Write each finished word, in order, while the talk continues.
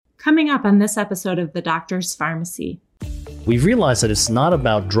Coming up on this episode of The Doctor's Pharmacy. We've realized that it's not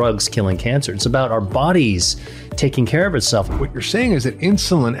about drugs killing cancer. It's about our bodies taking care of itself. What you're saying is that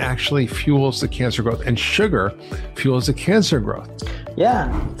insulin actually fuels the cancer growth and sugar fuels the cancer growth.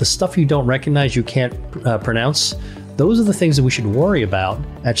 Yeah. The stuff you don't recognize, you can't pronounce, those are the things that we should worry about,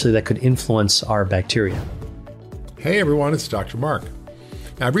 actually, that could influence our bacteria. Hey everyone, it's Dr. Mark.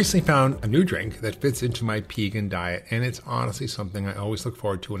 Now, I've recently found a new drink that fits into my vegan diet, and it's honestly something I always look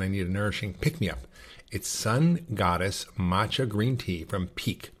forward to when I need a nourishing pick-me-up. It's Sun Goddess Matcha Green Tea from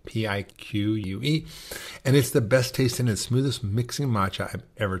Pique, P-I-Q-U-E, and it's the best tasting and smoothest mixing matcha I've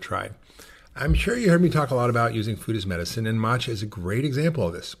ever tried. I'm sure you heard me talk a lot about using food as medicine, and matcha is a great example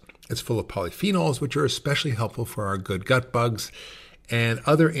of this. It's full of polyphenols, which are especially helpful for our good gut bugs, and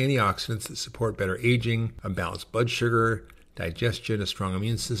other antioxidants that support better aging, a balanced blood sugar, digestion, a strong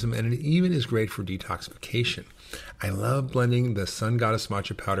immune system, and it even is great for detoxification. I love blending the Sun Goddess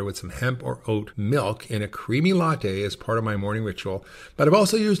matcha powder with some hemp or oat milk in a creamy latte as part of my morning ritual, but I've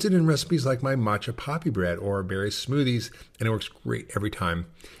also used it in recipes like my matcha poppy bread or berry smoothies, and it works great every time.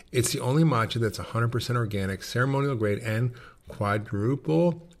 It's the only matcha that's 100% organic, ceremonial grade, and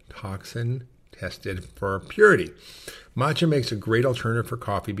quadruple toxin tested for purity. Matcha makes a great alternative for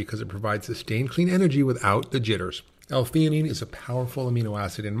coffee because it provides sustained clean energy without the jitters. L-theanine is a powerful amino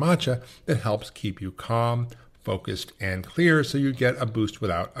acid in matcha that helps keep you calm, focused, and clear so you get a boost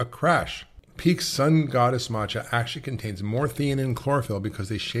without a crash. Pique's Sun Goddess matcha actually contains more theanine and chlorophyll because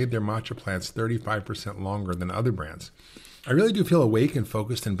they shade their matcha plants 35% longer than other brands. I really do feel awake and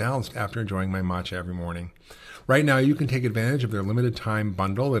focused and balanced after enjoying my matcha every morning. Right now, you can take advantage of their limited time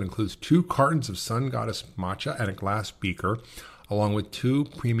bundle that includes 2 cartons of Sun Goddess matcha and a glass beaker, along with 2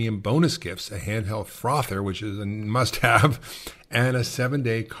 premium bonus gifts, a handheld frother, which is a must-have, and a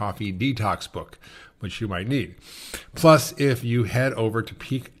 7-day coffee detox book, which you might need. Plus, if you head over to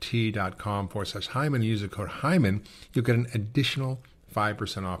piquetea.com/Hyman and use the code Hyman, you'll get an additional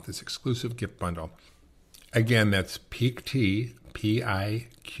 5% off this exclusive gift bundle. Again, that's piquetea,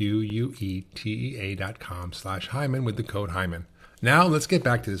 piquetea.com/Hyman with the code Hyman. Now, let's get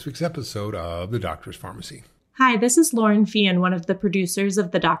back to this week's episode of The Doctor's Pharmacy. Hi, this is Lauren Fian, one of the producers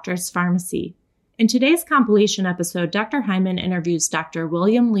of The Doctor's Pharmacy. In today's compilation episode, Dr. Hyman interviews Dr.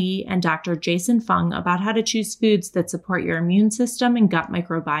 William Li and Dr. Jason Fung about how to choose foods that support your immune system and gut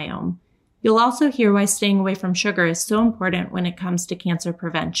microbiome. You'll also hear why staying away from sugar is so important when it comes to cancer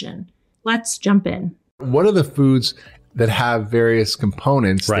prevention. Let's jump in. What are the foods that have various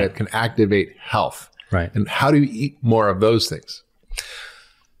components that can activate health? Right. And how do you eat more of those things?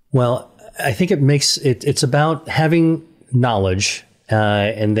 Well, I think it's about having knowledge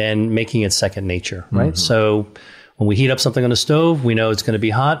and then making it second nature, right? Mm-hmm. So when we heat up something on the stove, we know it's going to be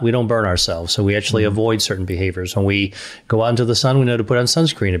hot. We don't burn ourselves. So we actually avoid certain behaviors. When we go out into the sun, we know to put on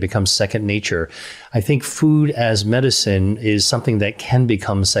sunscreen. It becomes second nature. I think food as medicine is something that can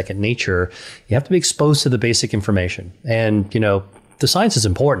become second nature. You have to be exposed to the basic information. And, the science is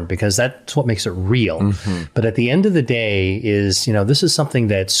important because that's what makes it real. Mm-hmm. But at the end of the day is, this is something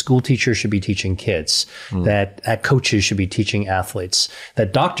that school teachers should be teaching kids, that coaches should be teaching athletes,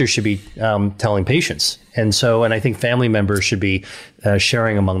 that doctors should be telling patients. And I think family members should be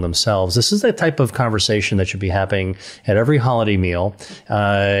sharing among themselves. This is the type of conversation that should be happening at every holiday meal,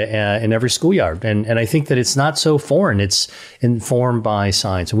 in every schoolyard. And I think that it's not so foreign. It's informed by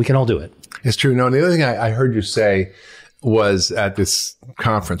science, and we can all do it. It's true. No, and the other thing I heard you say was at this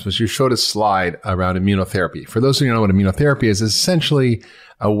conference was you showed a slide around immunotherapy. For those who don't know what immunotherapy is, it's essentially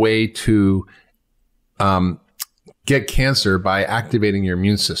a way to get cancer by activating your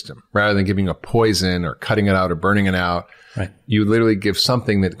immune system rather than giving a poison or cutting it out or burning it out. Right. You literally give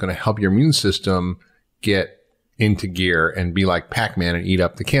something that's going to help your immune system get into gear and be like Pac-Man and eat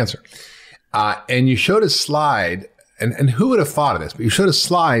up the cancer. And you showed a slide, and who would have thought of this? But you showed a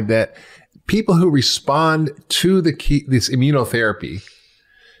slide that people who respond to this immunotherapy,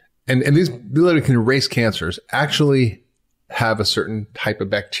 and these literally can erase cancers, actually have a certain type of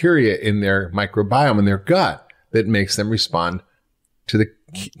bacteria in their microbiome in their gut that makes them respond to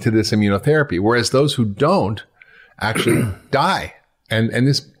this immunotherapy. Whereas those who don't actually die. And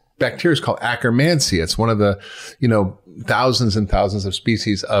this bacteria is called Akkermansia. It's one of the, thousands and thousands of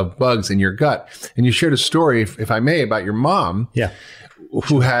species of bugs in your gut. And you shared a story, if I may, about your mom,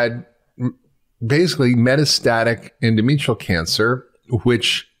 who had basically metastatic endometrial cancer,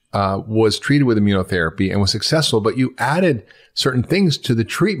 which was treated with immunotherapy and was successful, but you added certain things to the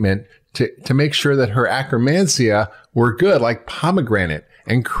treatment to make sure that her Akkermansia were good, like pomegranate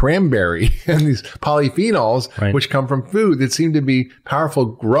and cranberry and these polyphenols, which come from food that seem to be powerful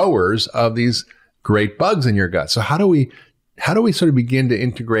growers of these great bugs in your gut. So how do we how do we sort of begin to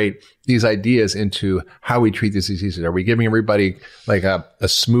integrate these ideas into how we treat these diseases? Are we giving everybody like a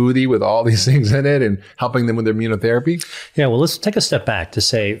smoothie with all these things in it and helping them with their immunotherapy? Yeah, well, let's take a step back to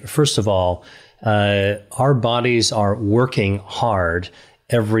say, first of all, our bodies are working hard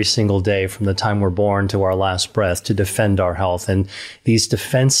every single day from the time we're born to our last breath to defend our health. And these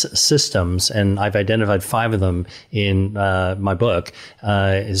defense systems, and I've identified 5 of them in my book,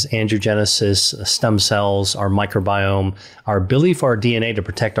 is angiogenesis, stem cells, our microbiome, our ability for our DNA to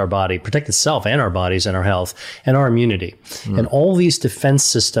protect our body, protect itself and our bodies and our health, and our immunity. And all these defense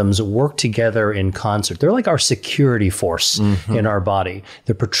systems work together in concert. They're like our security force in our body.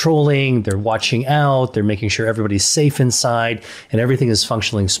 They're patrolling, they're watching out, they're making sure everybody's safe inside, and everything is functioning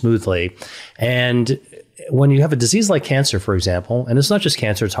smoothly. And when you have a disease like cancer, for example, and it's not just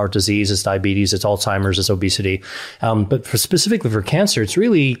cancer, it's heart disease, it's diabetes, it's Alzheimer's, it's obesity. But specifically for cancer, it's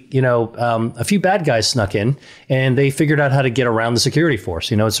really, a few bad guys snuck in and they figured out how to get around the security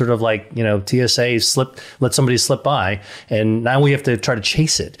force. It's sort of like, TSA let somebody slip by, and now we have to try to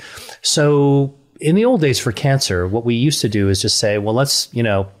chase it. So in the old days for cancer, what we used to do is just say, well, let's,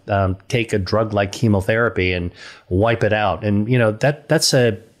 take a drug like chemotherapy and wipe it out. And, that's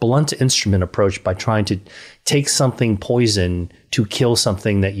a blunt instrument approach by trying to take something poison to kill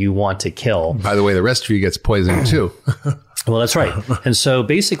something that you want to kill. By the way, the rest of you gets poisoned too. Well, that's right. And so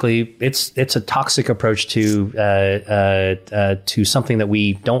basically it's a toxic approach to something that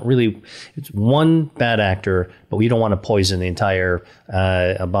we don't really, it's one bad actor, but we don't want to poison the entire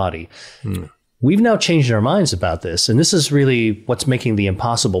body. We've now changed our minds about this, and this is really what's making the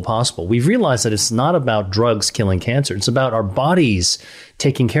impossible possible. We've realized that it's not about drugs killing cancer. It's about our bodies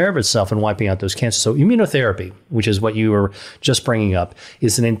taking care of itself and wiping out those cancers. So immunotherapy, which is what you were just bringing up,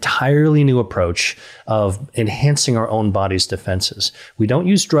 is an entirely new approach of enhancing our own body's defenses. We don't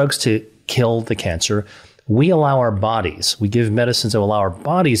use drugs to kill the cancer. We allow our bodies, we give medicines that allow our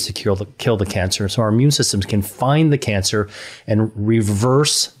bodies to kill the cancer, so our immune systems can find the cancer and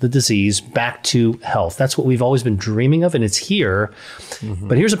reverse the disease back to health. That's what we've always been dreaming of, and it's here.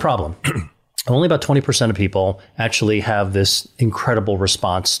 But here's a problem. Only about 20% of people actually have this incredible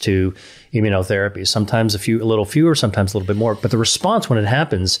response to immunotherapy. Sometimes a little fewer, sometimes a little bit more. But the response when it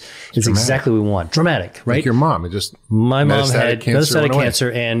happens is exactly what we want. Dramatic, right? Like your mom. My mom had metastatic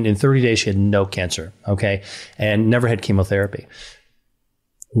cancer, and in 30 days she had no cancer, okay? And never had chemotherapy.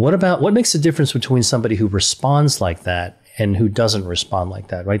 What makes the difference between somebody who responds like that and who doesn't respond like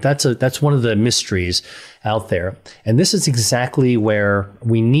that, right? That's one of the mysteries out there. And this is exactly where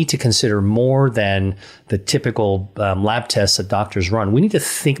we need to consider more than the typical lab tests that doctors run. We need to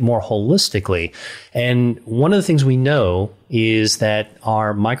think more holistically. And one of the things we know is that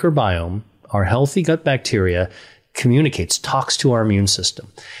our microbiome, our healthy gut bacteria, talks to our immune system.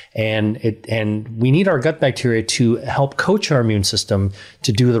 And we need our gut bacteria to help coach our immune system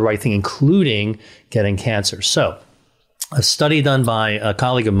to do the right thing, including getting cancer. So a study done by a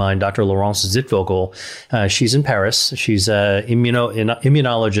colleague of mine, Dr. Laurence Zitvogel, she's in Paris. She's an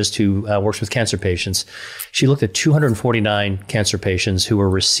immunologist who works with cancer patients. She looked at 249 cancer patients who were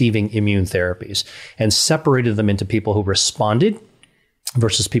receiving immune therapies and separated them into people who responded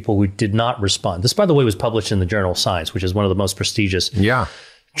versus people who did not respond. This, by the way, was published in the journal Science, which is one of the most prestigious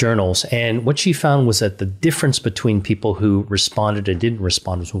journals. And what she found was that the difference between people who responded and didn't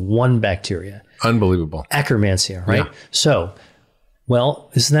respond was one bacteria. Unbelievable. Akkermansia, right? Yeah. So,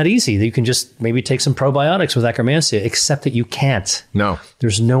 well, isn't that easy? You can just maybe take some probiotics with Akkermansia, except that you can't. No.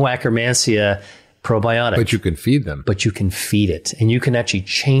 There's no Akkermansia probiotic. But you can feed them. But you can feed it. And you can actually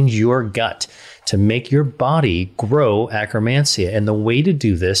change your gut to make your body grow Akkermansia. And the way to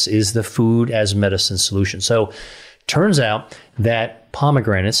do this is the food as medicine solution. So, turns out that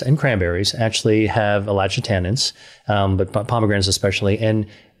pomegranates and cranberries actually have elagitannins, but pomegranates especially, and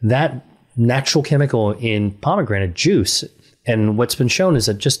that natural chemical in pomegranate juice, and what's been shown is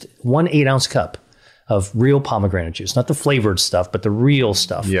that just 1 8-ounce cup of real pomegranate juice, not the flavored stuff, but the real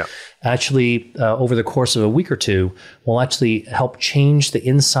stuff, actually over the course of a week or two will actually help change the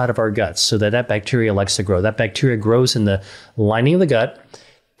inside of our guts so that bacteria likes to grow. That bacteria grows in the lining of the gut,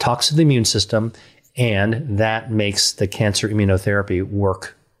 talks to the immune system, and that makes the cancer immunotherapy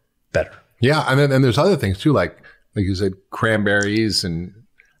work better. Yeah, and there's other things too, like you said, cranberries and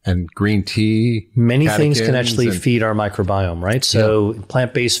green tea. Many things can actually feed our microbiome, right? So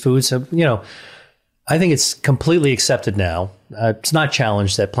plant-based foods, I think it's completely accepted now. It's not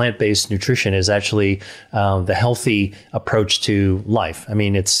challenged that plant-based nutrition is actually the healthy approach to life. I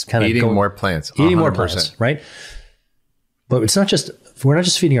mean, it's kind of eating more plants, eating more plants, right? But we're not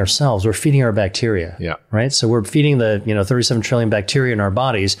just feeding ourselves, we're feeding our bacteria. Yeah. Right. So we're feeding the 37 trillion bacteria in our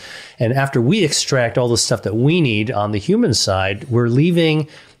bodies. And after we extract all the stuff that we need on the human side, we're leaving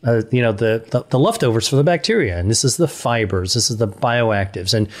the leftovers for the bacteria. And this is the fibers, this is the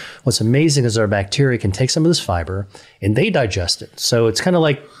bioactives. And what's amazing is our bacteria can take some of this fiber and they digest it. So it's kind of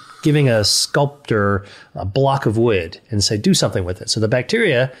like giving a sculptor a block of wood and say, do something with it. So the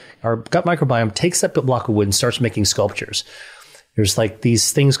bacteria, our gut microbiome, takes that block of wood and starts making sculptures. There's like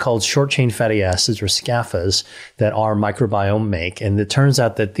these things called short-chain fatty acids or SCAFAs that our microbiome make. And it turns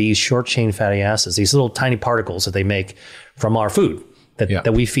out that these short-chain fatty acids, these little tiny particles that they make from our food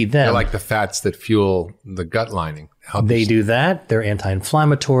that we feed them. They're like the fats that fuel the gut lining. They do that. They're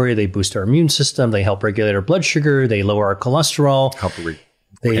anti-inflammatory. They boost our immune system. They help regulate our blood sugar. They lower our cholesterol. Help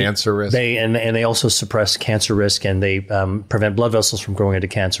cancer risk. They also suppress cancer risk, and they prevent blood vessels from growing into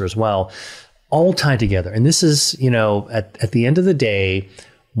cancer as well. All tied together. And this is, at the end of the day,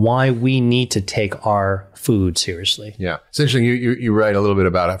 why we need to take our food seriously. Yeah. It's interesting. You write a little bit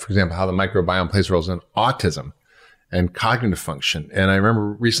about, for example, how the microbiome plays roles in autism and cognitive function. And I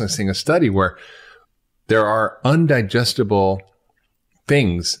remember recently seeing a study where there are undigestible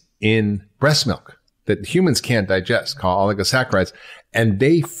things in breast milk that humans can't digest, called oligosaccharides, and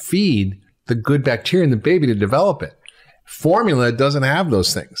they feed the good bacteria in the baby to develop it. Formula doesn't have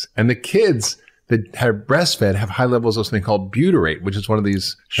those things. And the kids that have breastfed have high levels of something called butyrate, which is one of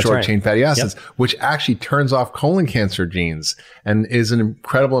these short-chain fatty acids, which actually turns off colon cancer genes and is an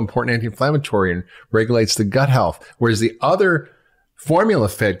incredible important anti-inflammatory and regulates the gut health. Whereas the other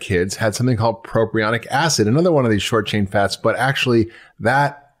formula-fed kids had something called propionic acid, another one of these short-chain fats, but actually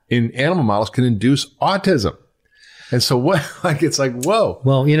that in animal models can induce autism. And so it's like, whoa.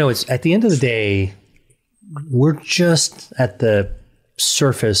 Well, it's at the end of the day, we're just at the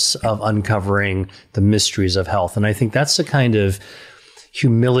surface of uncovering the mysteries of health. And I think that's the kind of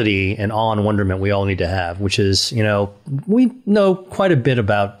humility and awe and wonderment we all need to have, which is, we know quite a bit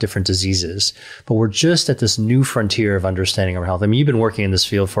about different diseases, but we're just at this new frontier of understanding our health. I mean, you've been working in this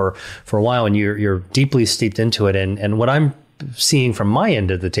field for a while, and you're deeply steeped into it. And what I'm seeing from my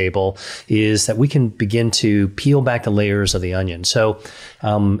end of the table is that we can begin to peel back the layers of the onion. So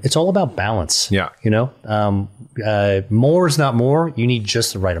it's all about balance. Yeah. More is not more. You need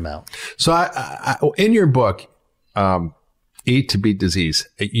just the right amount. So I in your book, Eat to Beat Disease,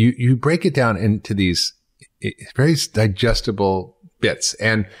 you break it down into these very digestible bits.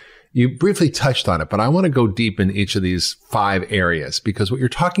 And you briefly touched on it, but I want to go deep in each of these 5 areas, because what you're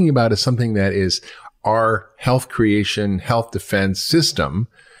talking about is something that is our health creation, health defense system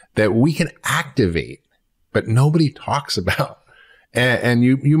that we can activate, but nobody talks about. And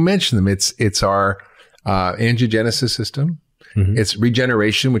you mentioned them. It's our angiogenesis system. Mm-hmm. It's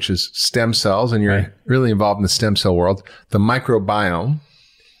regeneration, which is stem cells, and you're really involved in the stem cell world. The microbiome,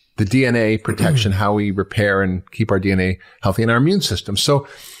 the DNA protection, how we repair and keep our DNA healthy, and our immune system. So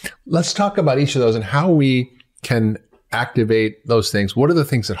let's talk about each of those and how we can activate those things. What are the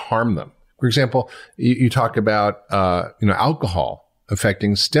things that harm them? For example, you talk about, alcohol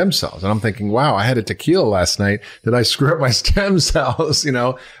affecting stem cells. And I'm thinking, wow, I had a tequila last night. Did I screw up my stem cells?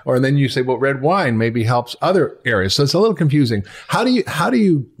 Or then you say, well, red wine maybe helps other areas. So it's a little confusing. How do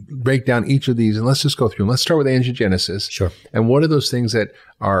you break down each of these? And let's just go through them. Let's start with angiogenesis. Sure. And what are those things that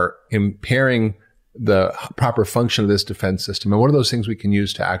are impairing the proper function of this defense system? And what are those things we can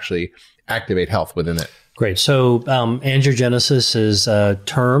use to actually activate health within it? Great. So angiogenesis is a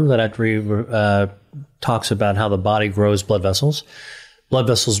term that talks about how the body grows blood vessels. Blood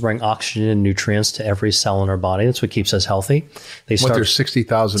vessels bring oxygen and nutrients to every cell in our body. That's what keeps us healthy. There's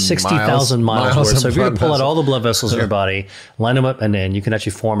 60,000 miles worth. So if you were to pull out all the blood vessels in your body, line them up, and then you can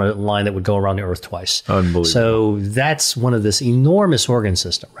actually form a line that would go around the earth twice. Unbelievable. So that's one of this enormous organ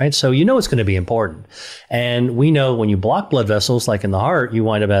system, right? So it's going to be important. And we know when you block blood vessels, like in the heart, you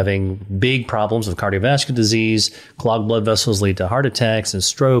wind up having big problems of cardiovascular disease. Clogged blood vessels lead to heart attacks and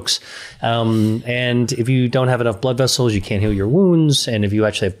strokes. And if you don't have enough blood vessels, you can't heal your wounds. And if you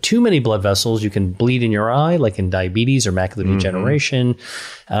actually have too many blood vessels, you can bleed in your eye, like in diabetes or macular degeneration,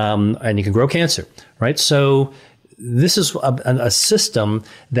 and you can grow cancer, right? So this is a system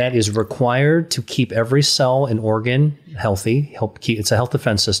that is required to keep every cell and organ healthy. It's a health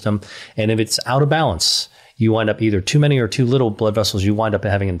defense system. And if it's out of balance, you wind up either too many or too little blood vessels, you wind up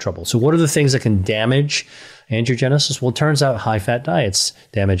having in trouble. So what are the things that can damage angiogenesis? Well, it turns out high-fat diets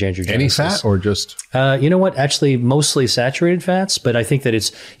damage angiogenesis. Any fat or just? You know what? Actually, mostly saturated fats, but I think that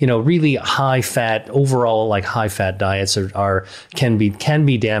it's, really high-fat, overall, like high-fat diets can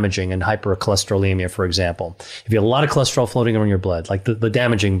be damaging in hypercholesterolemia, for example. If you have a lot of cholesterol floating around your blood, like the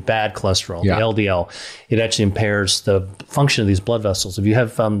damaging bad cholesterol, the LDL, it actually impairs the function of these blood vessels. If you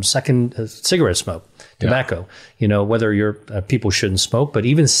have cigarette smoke, tobacco, whether people shouldn't smoke, but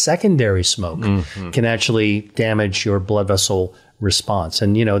even secondary smoke can actually damage your blood vessel response.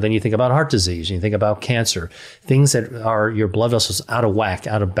 And, then you think about heart disease, you think about cancer, things that are your blood vessels out of whack,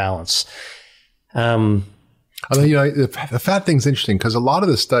 out of balance. The fat thing's interesting because a lot of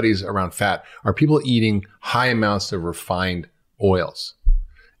the studies around fat are people eating high amounts of refined oils.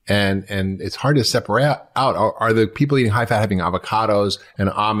 And it's hard to separate out. Are the people eating high fat having avocados and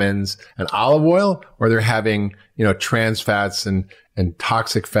almonds and olive oil, or they're having, trans fats and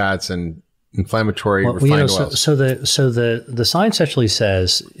toxic fats and inflammatory refined oils? So the science actually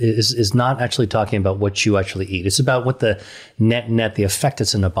says is not actually talking about what you actually eat. It's about what the net the effect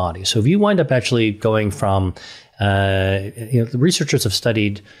that's in the body. So if you wind up actually going from, the researchers have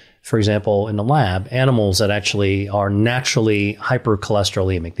studied, for example, in the lab, animals that actually are naturally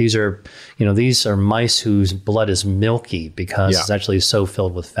hypercholesterolemic. These are mice whose blood is milky because it's actually so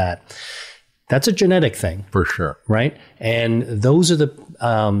filled with fat. That's a genetic thing. For sure. Right? And those are the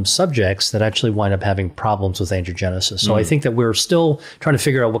subjects that actually wind up having problems with angiogenesis. So I think that we're still trying to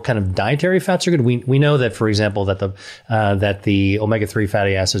figure out what kind of dietary fats are good. We know that, for example, that the omega-3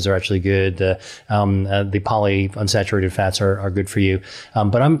 fatty acids are actually good. The polyunsaturated fats are good for you.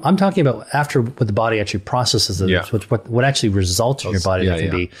 But I'm talking about after what the body actually processes, what actually results in your body that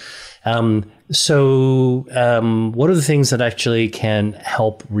can be. What are the things that actually can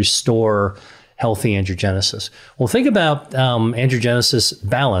help restore healthy angiogenesis? Well, think about angiogenesis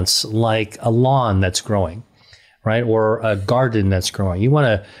balance like a lawn that's growing, right? Or a garden that's growing. You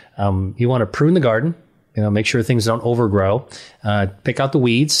want to prune the garden, make sure things don't overgrow, pick out the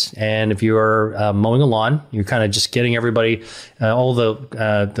weeds. And if you're mowing a lawn, you're kind of just getting everybody, all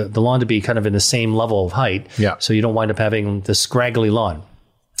the lawn to be kind of in the same level of height. Yeah. So you don't wind up having the scraggly lawn.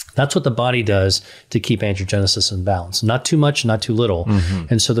 That's what the body does to keep angiogenesis in balance. Not too much, not too little.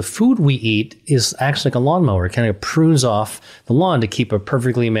 And so the food we eat is actually like a lawnmower. It kind of prunes off the lawn to keep a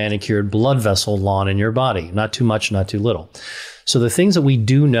perfectly manicured blood vessel lawn in your body. Not too much, not too little. So the things that we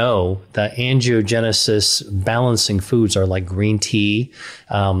do know that angiogenesis balancing foods are like green tea,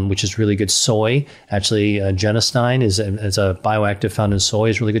 which is really good. Soy, actually, genistein is a bioactive found in soy,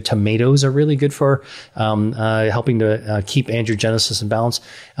 is really good. Tomatoes are really good for helping to keep angiogenesis in balance.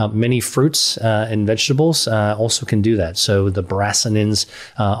 Many fruits and vegetables also can do that. So the brassicins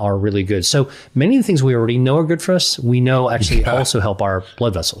are really good. So many of the things we already know are good for us, we know actually also help our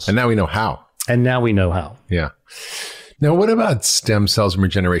blood vessels. And now we know how. Yeah. Now, what about stem cells and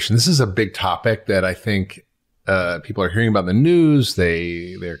regeneration? This is a big topic that I think people are hearing about in the news.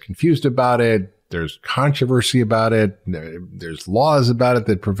 They're confused about it. There's controversy about it. There's laws about it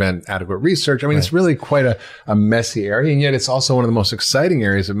that prevent adequate research. I mean, It's really quite a messy area, and yet it's also one of the most exciting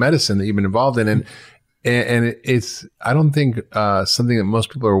areas of medicine that you've been involved in. And it's, I don't think, something that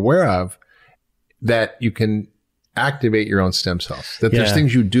most people are aware of, that you can activate your own stem cells, that there's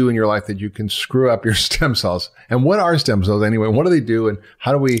things you do in your life that you can screw up your stem cells. And what are stem cells anyway? What do they do? And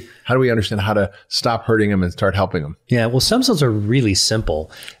how do we understand how to stop hurting them and start helping them? Yeah, well, stem cells are really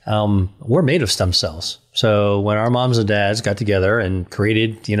simple. We're made of stem cells. So when our moms and dads got together and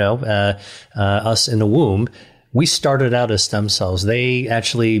created, us in the womb, we started out as stem cells. They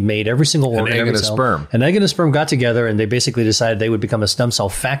actually made every single organ. An egg and a sperm. An egg and a sperm got together, and they basically decided they would become a stem cell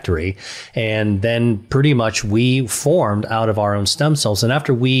factory. And then pretty much we formed out of our own stem cells. And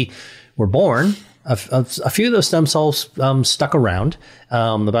after we were born, a few of those stem cells stuck around,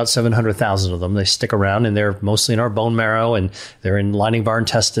 about 700,000 of them. They stick around, and they're mostly in our bone marrow, and they're in lining of our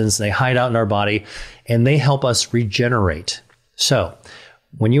intestines. They hide out in our body, and they help us regenerate. So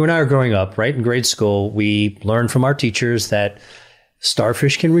when you and I are growing up, right, in grade school, we learned from our teachers that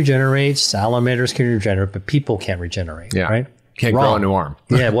starfish can regenerate, salamanders can regenerate, but people can't regenerate, right? Can't grow a new arm.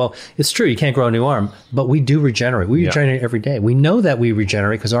 Yeah, well, it's true. You can't grow a new arm, but we do regenerate. We regenerate every day. We know that we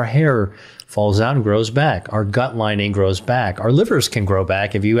regenerate because our hair falls out and grows back. Our gut lining grows back. Our livers can grow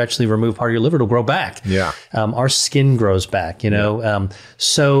back. If you actually remove part of your liver, it'll grow back. Yeah. Our skin grows back,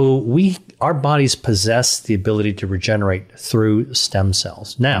 So our bodies possess the ability to regenerate through stem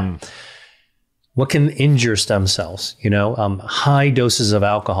cells. Now, What can injure stem cells? High doses of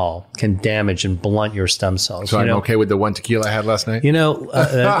alcohol can damage and blunt your stem cells. So I'm okay with the one tequila I had last night?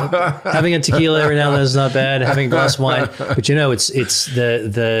 Having a tequila every now and then is not bad. Having a glass of wine. But it's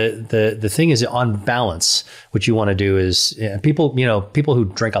the thing is, on balance, what you want to do is people who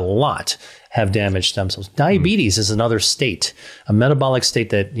drink a lot have damaged stem cells. Diabetes is another state, a metabolic state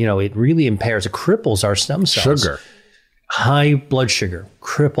that, it really impairs, it cripples our stem cells. Sugar. High blood sugar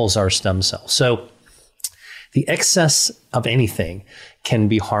cripples our stem cells. So the excess of anything can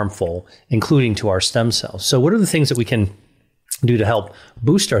be harmful, including to our stem cells. So what are the things that we can do to help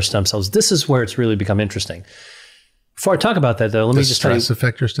boost our stem cells? This is where it's really become interesting. Before I talk about that, though, let me just tell you. Does stress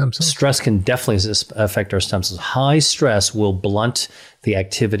affect your stem cells? Stress can definitely affect our stem cells. High stress will blunt the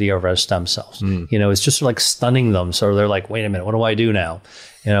activity of our stem cells. It's just like stunning them. So they're like, wait a minute, what do I do now?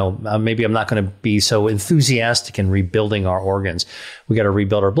 Maybe I'm not going to be so enthusiastic in rebuilding our organs. We got to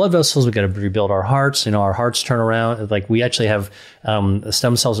rebuild our blood vessels. We got to rebuild our hearts. Our hearts turn around. Like we actually have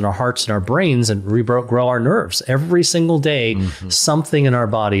stem cells in our hearts and our brains and regrow our nerves. Every single day, something in our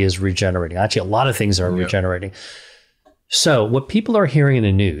body is regenerating. Actually, a lot of things are regenerating. So what people are hearing in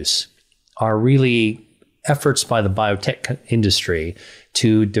the news are really efforts by the biotech industry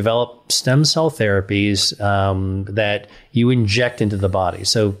to develop stem cell therapies that you inject into the body.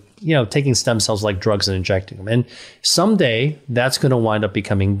 So, taking stem cells like drugs and injecting them. And someday that's going to wind up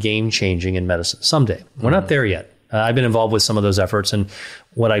becoming game-changing in medicine. Someday. We're not there yet. I've been involved with some of those efforts, and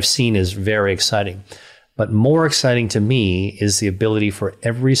what I've seen is very exciting. But more exciting to me is the ability for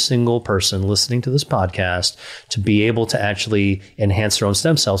every single person listening to this podcast to be able to actually enhance their own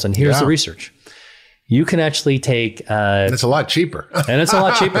stem cells. And here's the research. You can actually take... it's a lot cheaper. And it's a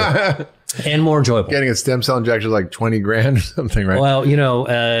lot cheaper. And more enjoyable. Getting a stem cell injection is like $20,000 or something, right? Well,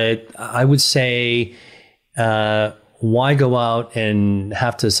 I would say... why go out and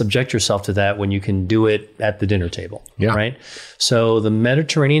have to subject yourself to that when you can do it at the dinner table, right? So the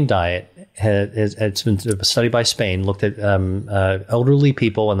Mediterranean diet, it's been a study by Spain, looked at elderly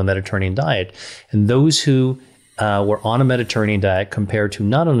people on the Mediterranean diet, and those who were on a Mediterranean diet compared to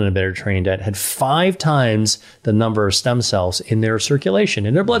not on a Mediterranean diet had 5 times the number of stem cells in their circulation,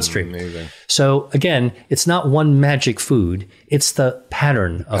 in their bloodstream. Amazing. So again, it's not one magic food. It's the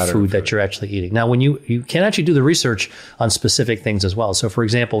pattern of food that you're actually eating. Now, when you can actually do the research on specific things as well. So for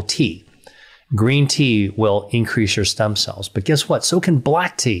example, tea. Green tea will increase your stem cells. But guess what? So can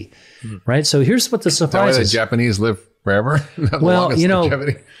black tea, right? So here's what the surprise is. The Japanese live forever? Well,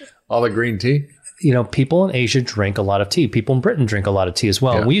 all the green tea? People in Asia drink a lot of tea. People in Britain drink a lot of tea as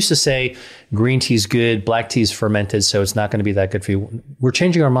well. Yeah. We used to say green tea's good, black tea's fermented, so it's not going to be that good for you. We're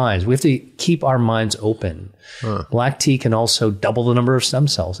changing our minds. We have to keep our minds open. Black tea can also double the number of stem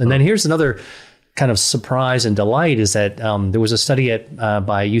cells. And then here's another kind of surprise and delight is that there was a study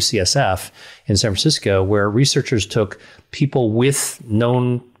by UCSF in San Francisco where researchers took people with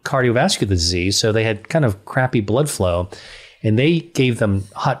known cardiovascular disease, so they had kind of crappy blood flow, and they gave them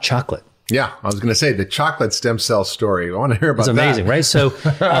hot chocolate. Yeah, I was going to say the chocolate stem cell story. I want to hear about that. It's amazing, right? So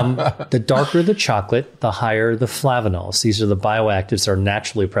the darker the chocolate, the higher the flavonols. These are the bioactives that are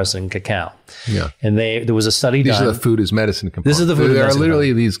naturally present in cacao. Yeah. And there was a study done. These are the food as medicine components. This is the food as medicine. There are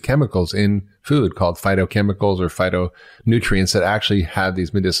literally these chemicals in food called phytochemicals or phytonutrients that actually have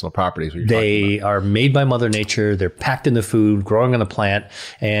these medicinal properties. They are made by Mother Nature. They're packed in the food, growing on the plant.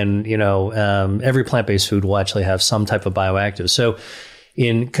 And, every plant-based food will actually have some type of bioactive. So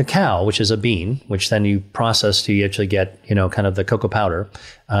in cacao, which is a bean, which then you process to actually get, kind of the cocoa powder.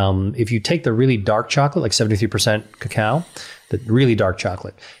 If you take the really dark chocolate, like 73% cacao, the really dark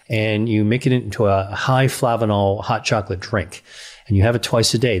chocolate, and you make it into a high flavanol hot chocolate drink, and you have it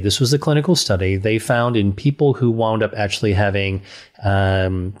twice a day. This was a clinical study. They found in people who wound up actually having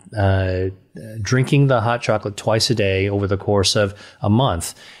drinking the hot chocolate twice a day over the course of a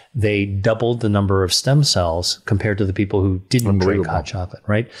month, they doubled the number of stem cells compared to the people who didn't drink hot chocolate,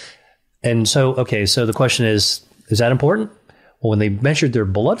 right? And so the question is that important? Well, when they measured their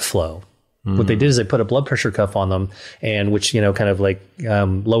blood flow, what they did is they put a blood pressure cuff on them, and which, kind of like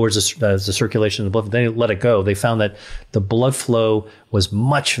lowers the circulation of the blood. Then they let it go. They found that the blood flow was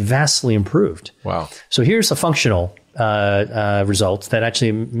vastly improved. Wow. So here's a functional result that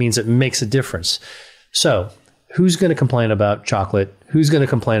actually means it makes a difference. So who's going to complain about chocolate? Who's going to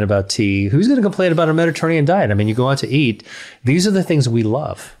complain about tea? Who's going to complain about a Mediterranean diet? I mean, you go out to eat. These are the things we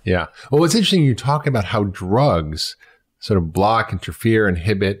love. Yeah. Well, it's interesting you talk about how drugs sort of block, interfere,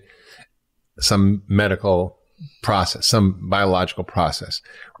 inhibit some medical process, some biological process.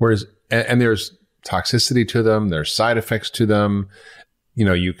 Whereas, and there's toxicity to them, there's side effects to them.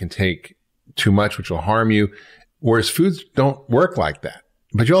 You can take too much, which will harm you. Whereas foods don't work like that.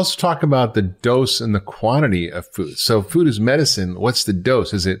 But you also talk about the dose and the quantity of food. So food is medicine. What's the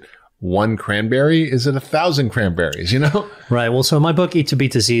dose? Is it 1 cranberry? Is it 1,000 cranberries? Right. Well, so in my book, Eat to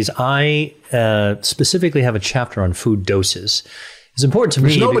Beat Disease, I specifically have a chapter on food doses. It's important to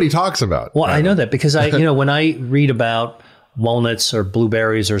me. Which nobody talks about. Well, I know that because when I read about walnuts or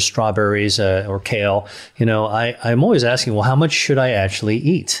blueberries or strawberries or kale, I'm always asking, well, how much should I actually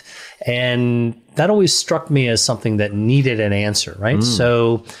eat? And that always struck me as something that needed an answer, right?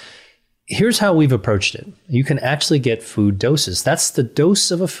 So here's how we've approached it. You can actually get food doses. That's the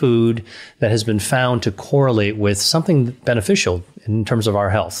dose of a food that has been found to correlate with something beneficial in terms of our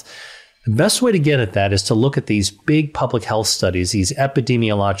health. The best way to get at that is to look at these big public health studies, these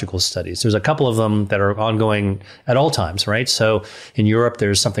epidemiological studies. There's a couple of them that are ongoing at all times, right? So in Europe,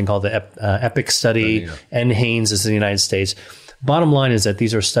 there's something called the EPIC study. NHANES is in the United States. Bottom line is that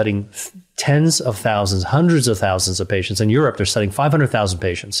these are studying tens of thousands, hundreds of thousands of patients. In Europe, they're studying 500,000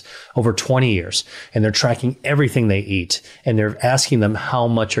 patients over 20 years, and they're tracking everything they eat. And they're asking them, how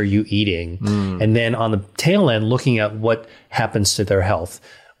much are you eating? And then on the tail end, looking at what happens to their health.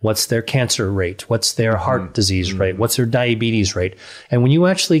 What's their cancer rate? What's their heart disease rate? What's their diabetes rate? And when you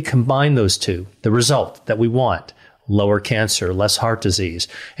actually combine those two, the result that we want, lower cancer, less heart disease,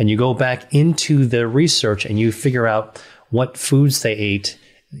 and you go back into the research and you figure out what foods they ate,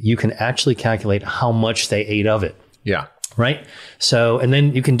 you can actually calculate how much they ate of it. Yeah. Right? So, and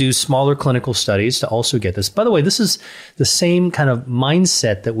then you can do smaller clinical studies to also get this. By the way, this is the same kind of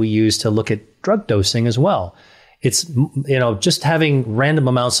mindset that we use to look at drug dosing as well. It's, just having random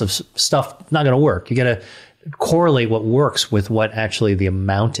amounts of stuff not going to work. You got to correlate what works with what actually the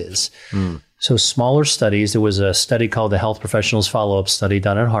amount is. So smaller studies, there was a study called the Health Professionals Follow-Up Study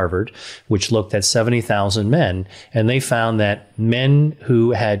done at Harvard, which looked at 70,000 men. And they found that men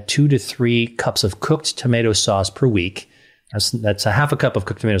who had 2 to 3 cups of cooked tomato sauce per week, that's a half a cup of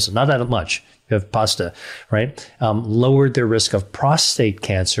cooked tomato sauce, not that much. You have pasta, right? Lowered their risk of prostate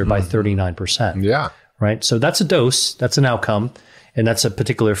cancer by 39%. Yeah. Right? So that's a dose, that's an outcome, and that's a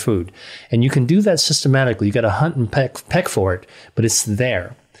particular food. And you can do that systematically. You got to hunt and peck for it, but it's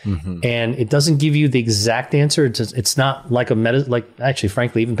there. And it doesn't give you the exact answer. It's not like actually,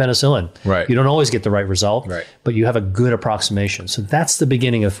 frankly, even penicillin. Right. You don't always get the right result, right, but you have a good approximation. So that's the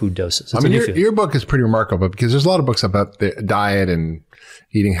beginning of food doses. Your book is pretty remarkable because there's a lot of books about the diet and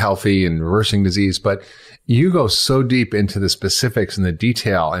eating healthy and reversing disease, but you go so deep into the specifics and the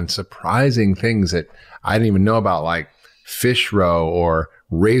detail and surprising things that I didn't even know about, like fish roe or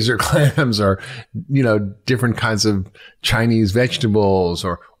razor clams or, different kinds of Chinese vegetables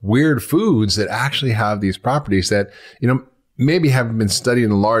or weird foods that actually have these properties that, maybe haven't been studied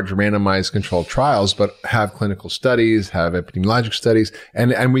in large randomized controlled trials, but have clinical studies, have epidemiologic studies,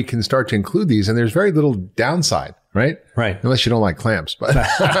 and we can start to include these. And there's very little downside, right? Right. Unless you don't like clams. But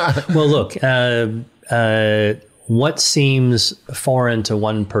well, look, what seems foreign to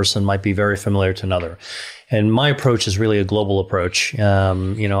one person might be very familiar to another. And my approach is really a global approach.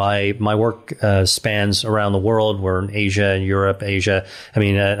 My work spans around the world. We're in Asia and Europe,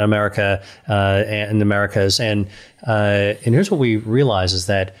 America, and the Americas. And here's what we realize is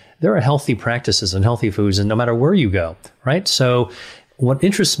that there are healthy practices and healthy foods, and no matter where you go, right? So what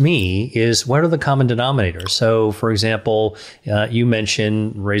interests me is what are the common denominators? So, for example, you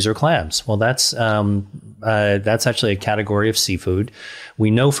mentioned razor clams. Well, that's actually a category of seafood.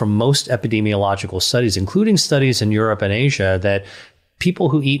 We know from most epidemiological studies, including studies in Europe and Asia, that people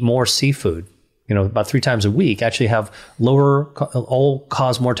who eat more seafood, about 3 times a week, actually have lower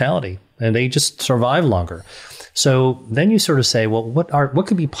all-cause mortality, and they just survive longer. So then you sort of say, well, what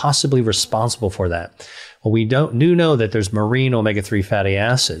could be possibly responsible for that? Well, we do know that there's marine omega-3 fatty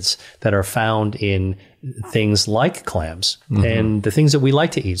acids that are found in things like clams and the things that we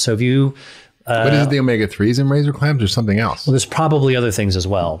like to eat. So if you but is it the omega-3s in razor clams or something else? Well, there's probably other things as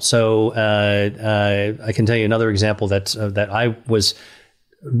well. So I can tell you another example that I was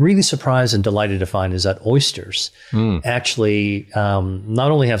really surprised and delighted to find is that oysters actually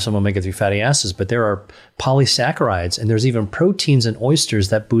not only have some omega-3 fatty acids, but there are polysaccharides and there's even proteins in oysters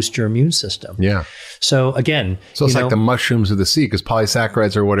that boost your immune system. Yeah. So again, so it's like the mushrooms of the sea, because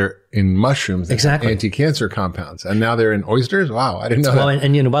polysaccharides are what are in mushrooms, exactly, anti-cancer compounds, and now they're in oysters. Wow, I didn't know that.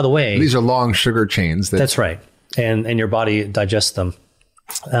 And by the way, these are long sugar chains. That's right, and your body digests them.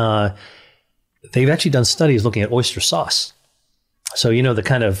 They've actually done studies looking at oyster sauce. So, the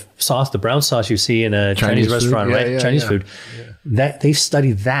kind of sauce, the brown sauce you see in a Chinese restaurant, right? Chinese food. Yeah. That they've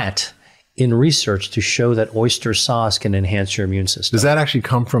studied that in research to show that oyster sauce can enhance your immune system. Does that actually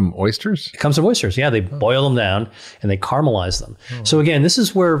come from oysters? It comes from oysters. Yeah, they boil them down and they caramelize them. So again, this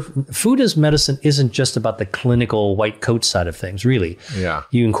is where food as medicine isn't just about the clinical white coat side of things, really. Yeah.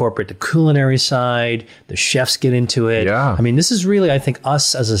 You incorporate the culinary side, the chefs get into it. Yeah. I mean, this is really, I think,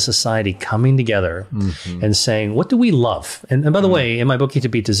 us as a society coming together and saying, what do we love? And by the way, in my book, Eat to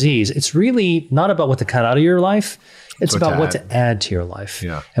Beat Disease, it's really not about what to cut out of your life. It's about what to add to your life.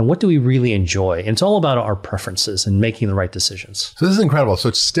 Yeah. And what do we really enjoy? And it's all about our preferences and making the right decisions. So this is incredible.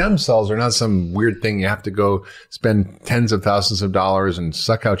 So stem cells are not some weird thing you have to go spend tens of thousands of dollars and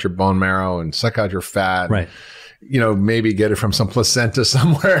suck out your bone marrow and suck out your fat. Right. Maybe get it from some placenta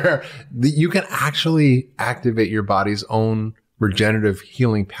somewhere. You can actually activate your body's own regenerative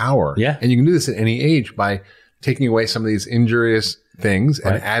healing power. Yeah. And you can do this at any age by taking away some of these injurious things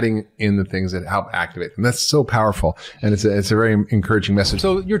and adding in the things that help activate them. That's so powerful. And it's a very encouraging message.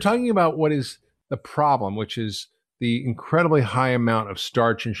 So you're talking about what is the problem, which is the incredibly high amount of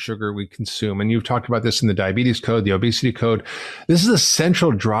starch and sugar we consume. And you've talked about this in the diabetes code, the obesity code. This is a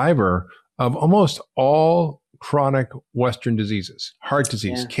central driver of almost all chronic Western diseases: heart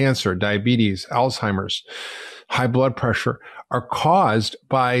disease, cancer, diabetes, Alzheimer's, high blood pressure, are caused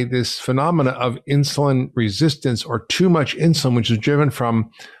by this phenomena of insulin resistance or too much insulin, which is driven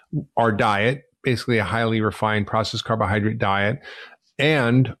from our diet, basically a highly refined processed carbohydrate diet,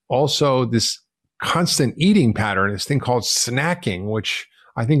 and also this constant eating pattern, this thing called snacking, which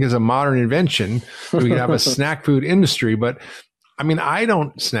I think is a modern invention. We could have a snack food industry, but I mean, I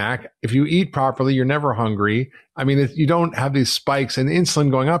don't snack. If you eat properly, you're never hungry. I mean, you don't have these spikes, and insulin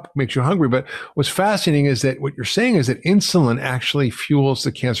going up makes you hungry. But what's fascinating is that what you're saying is that insulin actually fuels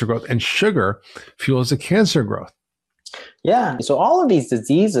the cancer growth and sugar fuels the cancer growth. Yeah. So all of these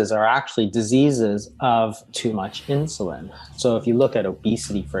diseases are actually diseases of too much insulin. So if you look at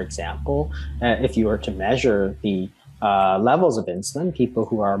obesity, for example, if you were to measure the levels of insulin, people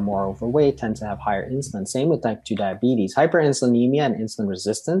who are more overweight tend to have higher insulin. Same with type 2 diabetes. Hyperinsulinemia and insulin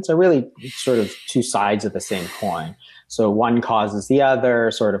resistance are really sort of two sides of the same coin. So one causes the other.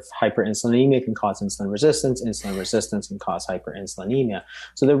 Sort of hyperinsulinemia can cause insulin resistance can cause hyperinsulinemia.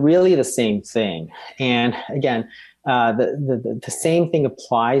 So they're really the same thing. And again, the same thing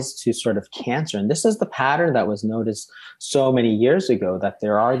applies to sort of cancer. And this is the pattern that was noticed so many years ago, that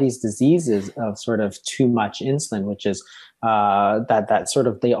there are these diseases of sort of too much insulin, which is that sort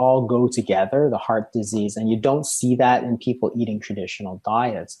of, they all go together, the heart disease. And you don't see that in people eating traditional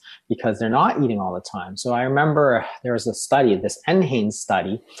diets because they're not eating all the time. So I remember there was a study, this NHANES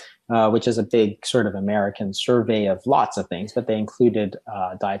study, which is a big sort of American survey of lots of things, but they included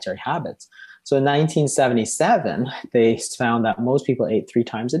dietary habits. So in 1977, they found that most people ate 3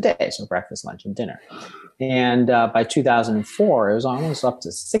 times a day, so breakfast, lunch, and dinner. And by 2004, it was almost up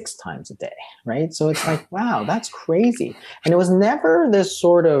to 6 times a day, right? So it's like, wow, that's crazy. And it was never this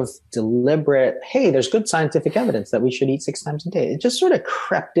sort of deliberate, hey, there's good scientific evidence that we should eat 6 times a day. It just sort of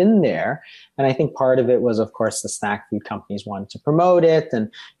crept in there. And I think part of it was, of course, the snack food companies wanted to promote it.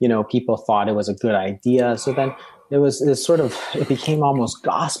 And, people thought it was a good idea. So then it became almost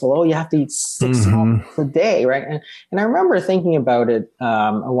gospel. Oh, you have to eat 6 times a day, right? And I remember thinking about it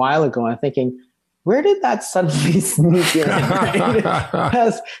a while ago and thinking, where did that suddenly sneak in? Right?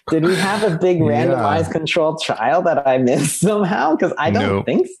 Because did we have a big randomized controlled trial that I missed somehow? Because I don't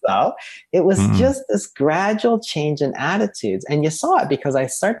think so. It was just this gradual change in attitudes. And you saw it because I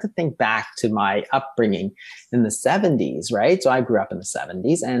start to think back to my upbringing in the 70s, right? So I grew up in the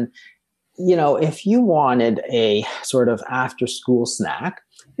 70s. And if you wanted a sort of after school snack,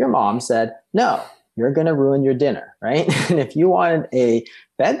 your mom said, no, you're going to ruin your dinner, right? And if you wanted a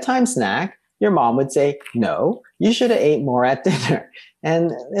bedtime snack, your mom would say, no, you should have ate more at dinner.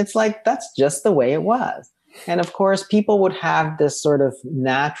 And it's like, that's just the way it was. And of course, people would have this sort of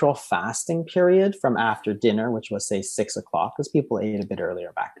natural fasting period from after dinner, which was say 6 o'clock, because people ate a bit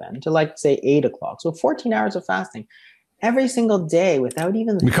earlier back then, to say 8 o'clock. So 14 hours of fasting every single day without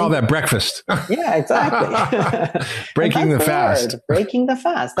even... We call that breakfast. Yeah, exactly. Breaking the fast. Breaking the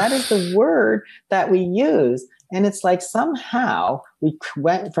fast. That is the word that we use. And it's like somehow we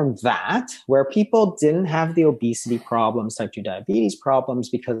went from that, where people didn't have the obesity problems, type 2 diabetes problems,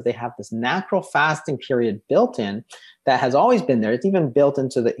 because they have this natural fasting period built in that has always been there. It's even built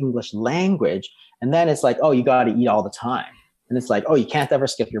into the English language. And then it's like, oh, you got to eat all the time. And it's like, oh, you can't ever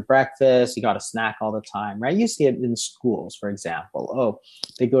skip your breakfast. You got to snack all the time, right? You see it in schools, for example. Oh,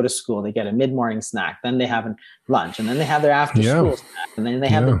 they go to school, they get a mid-morning snack, then they have lunch, and then they have their after-school snack, and then they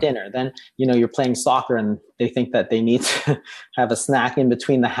have the dinner. Then, you're playing soccer, and they think that they need to have a snack in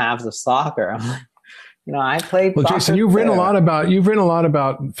between the halves of soccer. I'm like, I played. Well, Jason, you've written a lot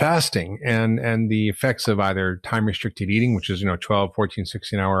about fasting and the effects of either time restricted eating, which is 12, 14,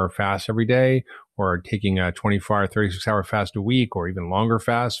 16-hour fast every day, or taking a 24-hour, 36-hour fast a week, or even longer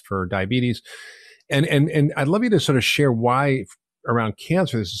fast for diabetes. And I'd love you to sort of share why around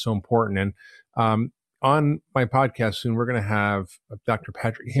cancer this is so important. And on my podcast soon, we're going to have Dr.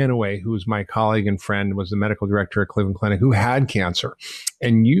 Patrick Hanaway, who is my colleague and friend, was the medical director at Cleveland Clinic, who had cancer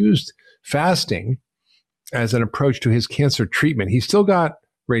and used fasting as an approach to his cancer treatment. He still got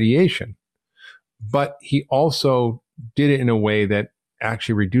radiation, but he also did it in a way that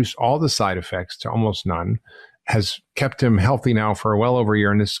actually reduced all the side effects to almost none, has kept him healthy now for well over a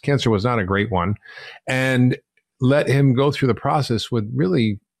year. And this cancer was not a great one, and let him go through the process with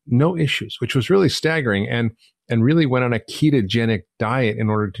really no issues, which was really staggering, and really went on a ketogenic diet in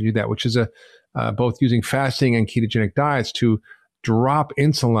order to do that, which is both using fasting and ketogenic diets to drop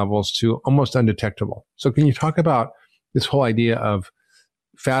insulin levels to almost undetectable. So can you talk about this whole idea of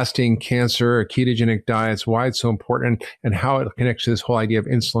fasting, cancer, ketogenic diets, why it's so important, and how it connects to this whole idea of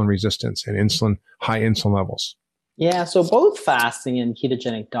insulin resistance and high insulin levels? Yeah, so both fasting and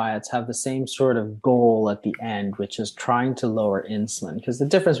ketogenic diets have the same sort of goal at the end, which is trying to lower insulin. Because the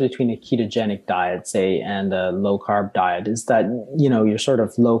difference between a ketogenic diet, say, and a low carb diet is that, you're sort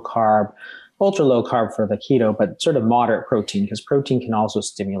of low carb, ultra low carb for the keto, but sort of moderate protein, because protein can also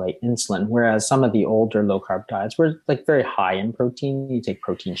stimulate insulin. Whereas some of the older low carb diets were like very high in protein. You take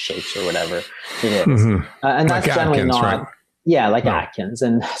protein shakes or whatever it is. Mm-hmm. And that's like generally Atkins, not, right? Yeah, like Atkins.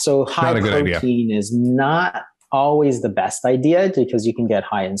 And so high protein is not always the best idea, because you can get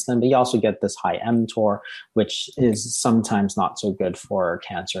high insulin, but you also get this high mTOR, which is sometimes not so good for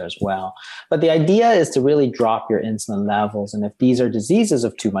cancer as well. But the idea is to really drop your insulin levels. And if these are diseases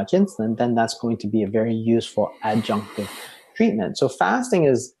of too much insulin, then that's going to be a very useful adjunctive treatment. So fasting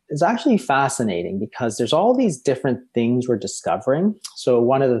is actually fascinating, because there's all these different things we're discovering. So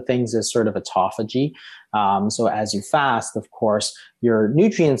one of the things is sort of autophagy. So as you fast, of course, your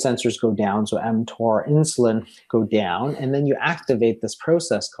nutrient sensors go down, so mTOR, insulin go down, and then you activate this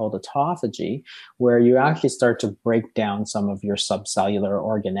process called autophagy, where you actually start to break down some of your subcellular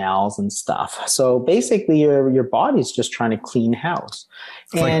organelles and stuff. So basically, your body's just trying to clean house.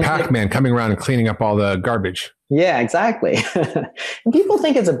 It's like Pac-Man coming around and cleaning up all the garbage. Yeah, exactly. And people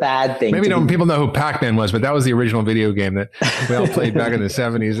think it's a bad thing. Maybe people know who Pac-Man was, but that was the original video game that we all played back in the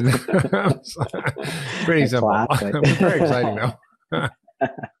 70s. Pretty simple. Very exciting, though.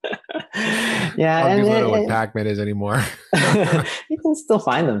 Yeah, and people don't know what Pac-Man is anymore. You can still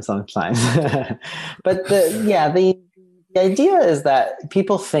find them sometimes. But the idea is that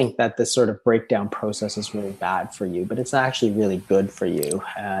people think that this sort of breakdown process is really bad for you, but it's actually really good for you.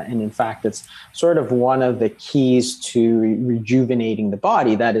 And in fact, it's sort of one of the keys to rejuvenating the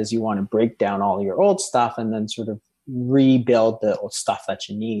body. That is, you want to break down all your old stuff and then sort of rebuild the stuff that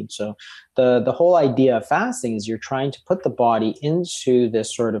you need. So the whole idea of fasting is you're trying to put the body into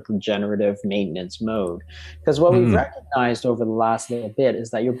this sort of regenerative maintenance mode. Because what we've recognized over the last little bit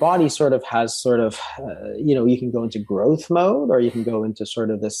is that your body sort of has you can go into growth mode, or you can go into sort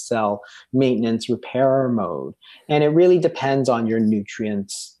of this cell maintenance repair mode. And it really depends on your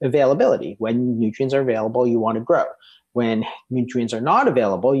nutrients availability. When nutrients are available, you want to grow. When nutrients are not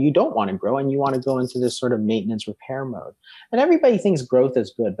available, you don't want to grow, and you want to go into this sort of maintenance repair mode. And everybody thinks growth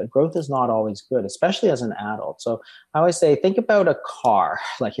is good, but growth is not always good, especially as an adult. So I always say, think about a car.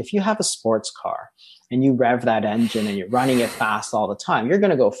 Like if you have a sports car and you rev that engine and you're running it fast all the time, you're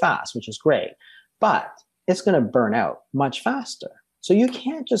going to go fast, which is great, but it's going to burn out much faster. So you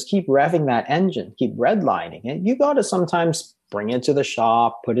can't just keep revving that engine, keep redlining it. You got to sometimes bring it to the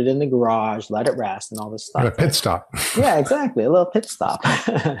shop, put it in the garage, let it rest, and all this stuff. A pit stop. Yeah, exactly. A little pit stop.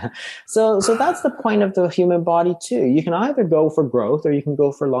 So that's the point of the human body too. You can either go for growth, or you can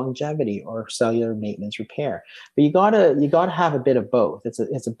go for longevity or cellular maintenance repair. But you gotta have a bit of both.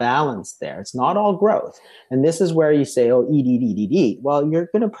 It's a balance there. It's not all growth. And this is where you say, oh, eat. Well, you're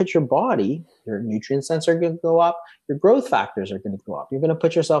going to put your body, your nutrient sensor going to go up, your growth factors are going to go up. You're going to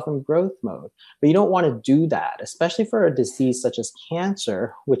put yourself in growth mode. But you don't want to do that, especially for a disease such as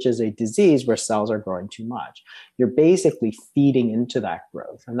cancer, which is a disease where cells are growing too much. You're basically feeding into that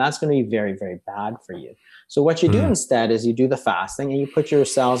growth, and that's going to be very, very bad for you. So what you do instead is you do the fasting and you put your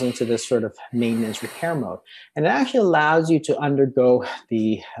cells into this sort of maintenance repair mode. And it actually allows you to undergo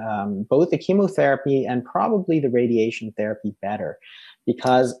the both the chemotherapy and probably the radiation therapy better,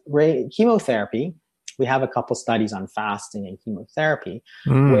 because chemotherapy, We have a couple studies on fasting and chemotherapy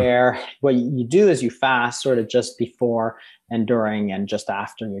where what you do is you fast sort of just before and during and just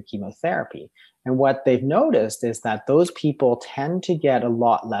after your chemotherapy. And what they've noticed is that those people tend to get a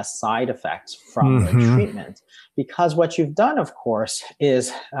lot less side effects from their treatment, because what you've done, of course,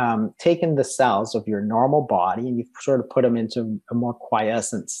 is taken the cells of your normal body and you've sort of put them into a more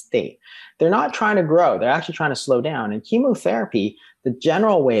quiescent state. They're not trying to grow. They're actually trying to slow down. And chemotherapy, the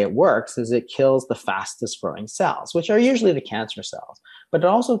general way it works is it kills the fastest growing cells, which are usually the cancer cells. But it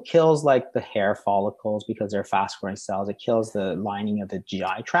also kills like the hair follicles because they're fast growing cells. It kills the lining of the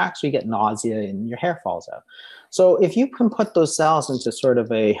GI tract, so you get nausea and your hair falls out. So if you can put those cells into sort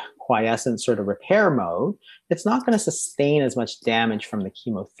of a quiescent sort of repair mode, it's not going to sustain as much damage from the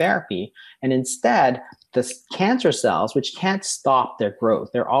chemotherapy. And instead, the cancer cells, which can't stop their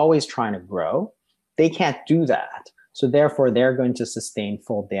growth, they're always trying to grow, they can't do that. So therefore, they're going to sustain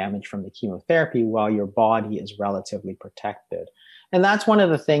full damage from the chemotherapy while your body is relatively protected. And that's one of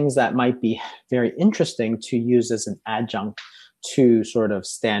the things that might be very interesting to use as an adjunct to sort of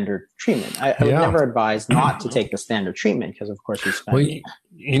standard treatment. I would never advise not to take the standard treatment because, of course, you spend...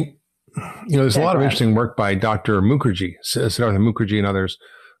 Well, there's a lot of interesting work by Dr. Mukherjee, Siddhartha Mukherjee and others,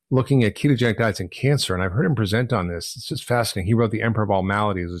 looking at ketogenic diets and cancer. And I've heard him present on this. It's just fascinating. He wrote The Emperor of All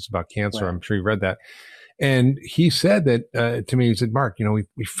Maladies. It's about cancer. Right. I'm sure you read that. And he said that to me, he said, Mark,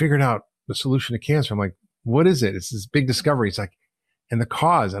 we figured out the solution to cancer. I'm like, what is it? It's this big discovery. He's like, and the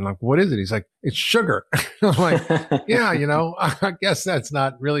cause. I'm like, what is it? He's like, it's sugar. I'm like, yeah, I guess that's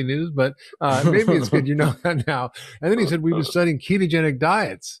not really news, but maybe it's good you know that now. And then he said, we've been studying ketogenic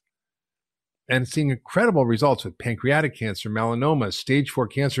diets and seeing incredible results with pancreatic cancer, melanoma, stage 4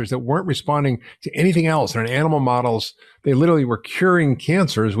 cancers that weren't responding to anything else. And in animal models, they literally were curing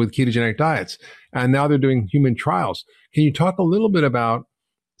cancers with ketogenic diets. And now they're doing human trials. Can you talk a little bit about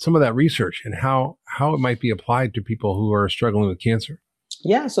some of that research and how it might be applied to people who are struggling with cancer?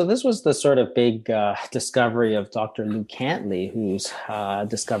 Yeah, so this was the sort of big discovery of Dr. Lou Cantley, who's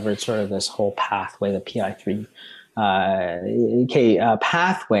discovered sort of this whole pathway, the PI3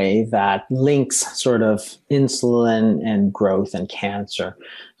 pathway that links sort of insulin and growth and cancer.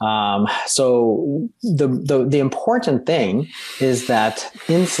 So the important thing is that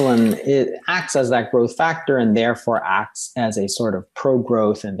insulin, it acts as that growth factor and therefore acts as a sort of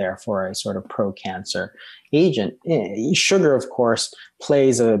pro-growth and therefore a sort of pro-cancer agent. Sugar, of course,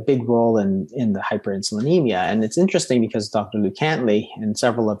 plays a big role in the hyperinsulinemia. And it's interesting because Dr. Lou Cantley, in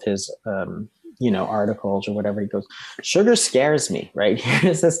several of his articles or whatever, he goes, sugar scares me, right?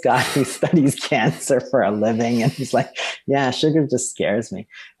 Here's this guy who studies cancer for a living. And he's like, yeah, sugar just scares me.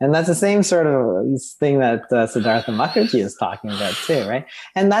 And that's the same sort of thing that Siddhartha Mukherjee is talking about too, right?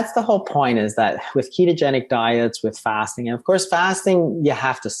 And that's the whole point, is that with ketogenic diets, with fasting, and of course, fasting, you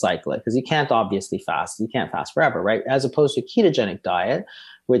have to cycle it because you can't obviously fast. You can't fast forever, right? As opposed to a ketogenic diet,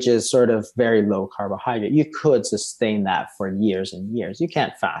 which is sort of very low carbohydrate. You could sustain that for years and years. You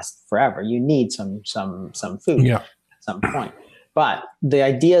can't fast forever. You need some food at some point. But the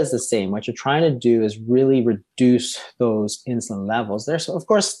idea is the same. What you're trying to do is really reduce those insulin levels. They're, of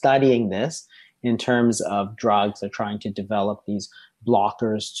course, studying this in terms of drugs. They're trying to develop these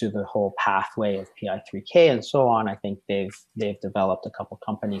blockers to the whole pathway of PI3K and so on. I think they've developed a couple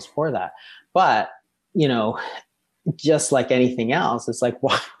companies for that. But, just like anything else, it's like,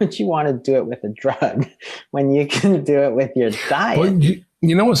 why would you want to do it with a drug when you can do it with your diet?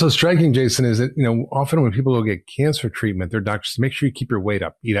 Well, what's so striking, Jason, is that, often when people go get cancer treatment, their doctors say, make sure you keep your weight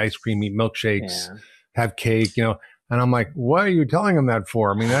up, eat ice cream, eat milkshakes, have cake, and I'm like, what are you telling them that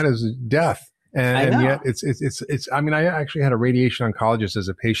for? I mean, that is death. And yet I actually had a radiation oncologist as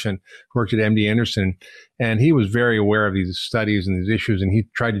a patient who worked at MD Anderson, and he was very aware of these studies and these issues. And he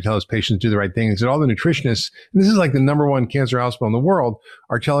tried to tell his patients to do the right thing. He said, all the nutritionists, and this is like the number one cancer hospital in the world,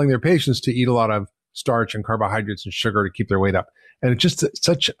 are telling their patients to eat a lot of starch and carbohydrates and sugar to keep their weight up. And it's just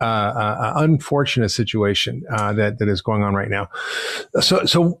such a unfortunate situation that is going on right now.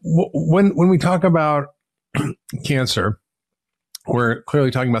 So when we talk about cancer, we're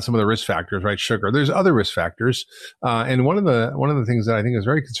clearly talking about some of the risk factors, right? Sugar. There's other risk factors, and one of the things that I think is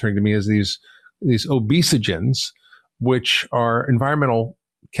very concerning to me is these obesogens, which are environmental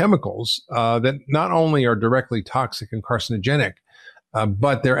chemicals that not only are directly toxic and carcinogenic,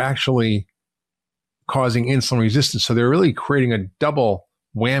 but they're actually causing insulin resistance. So they're really creating a double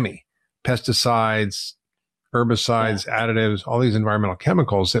whammy: pesticides, herbicides, additives, all these environmental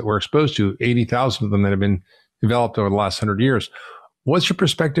chemicals that we're exposed to. 80,000 of them that have been developed over the last 100 years. What's your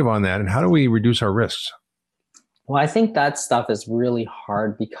perspective on that, and how do we reduce our risks? Well, I think that stuff is really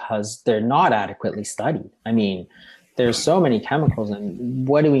hard because they're not adequately studied. I mean, there's so many chemicals, and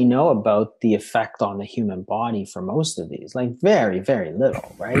what do we know about the effect on the human body for most of these? Like very, very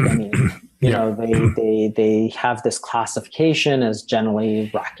little, right? I mean, you know, they have this classification as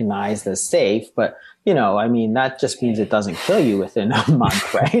generally recognized as safe, but you know, I mean, that just means it doesn't kill you within a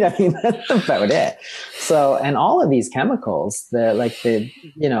month, right? I mean, that's about it. So, and all of these chemicals, you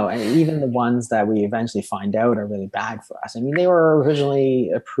know, and even the ones that we eventually find out are really bad for us. I mean, they were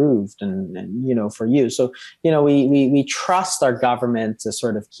originally approved and you know, for use. So, you know, we trust our government to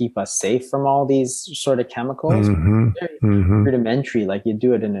sort of keep us safe from all these sort of chemicals. Very rudimentary, like you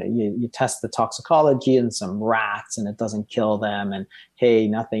do it you test the toxicology in some rats and it doesn't kill them. And hey,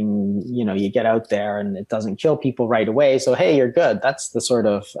 nothing, you know, you get out there and it doesn't kill people right away. So, hey, you're good. That's the sort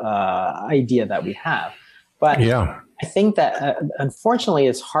of idea that we have. But I think that unfortunately,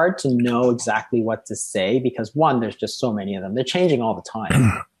 it's hard to know exactly what to say because one, there's just so many of them. They're changing all the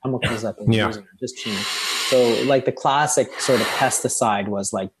time. Chemicals that they're using are just changing. So like the classic sort of pesticide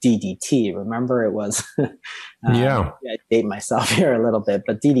was like DDT. Remember it was, I date myself here a little bit,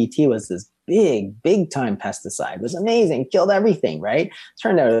 but DDT was this big time pesticide. It was amazing. Killed everything, right?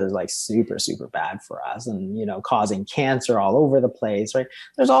 Turned out it was like super, super bad for us and, you know, causing cancer all over the place, right?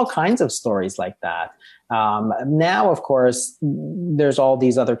 There's all kinds of stories like that. Now, of course, there's all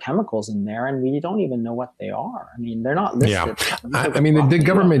these other chemicals in there and we don't even know what they are. I mean, they're not listed. I mean, the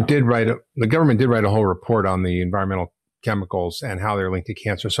government did write a whole report on the environmental chemicals and how they're linked to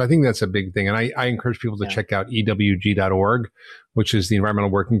cancer. So I think that's a big thing. And I encourage people to check out EWG.org, which is the Environmental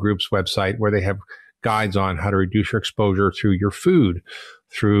Working Group's website, where they have guides on how to reduce your exposure through your food,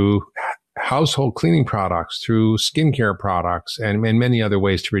 through household cleaning products, through skincare products, and many other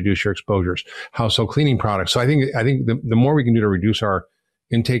ways to reduce your exposures, household cleaning products. So I think the more we can do to reduce our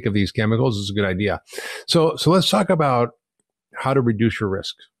intake of these chemicals is a good idea. So let's talk about how to reduce your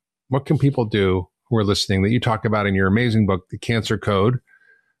risk. What can people do who are listening that you talk about in your amazing book, The Cancer Code,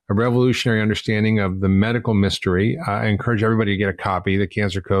 A Revolutionary Understanding of the Medical Mystery? I encourage everybody to get a copy, The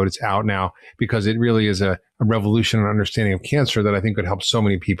Cancer Code. It's out now because it really is a revolution in understanding of cancer that I think would help so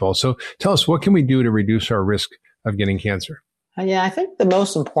many people. So tell us, what can we do to reduce our risk of getting cancer? Yeah, I think the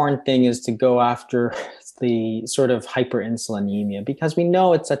most important thing is to go after the sort of hyperinsulinemia because we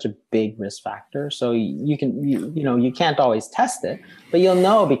know it's such a big risk factor. So you can't always test it, but you'll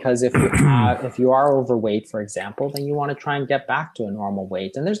know because if you are overweight, for example, then you want to try and get back to a normal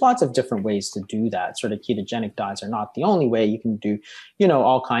weight. And there's lots of different ways to do that. Sort of ketogenic diets are not the only way. You can do, you know,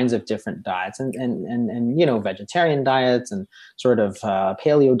 all kinds of different diets and you know, vegetarian diets and sort of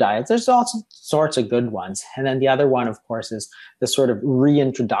paleo diets. There's all sorts of good ones. And then the other one, of course, is the sort of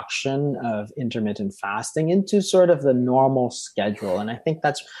reintroduction of intermittent fasting into sort of the normal schedule. And I think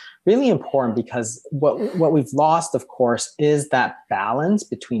that's really important because what we've lost, of course, is that balance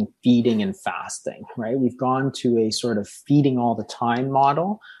between feeding and fasting, right? We've gone to a sort of feeding all the time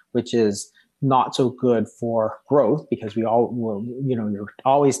model, which is not so good for growth because you're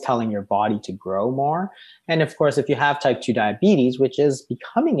always telling your body to grow more. And of course, if you have type 2 diabetes, which is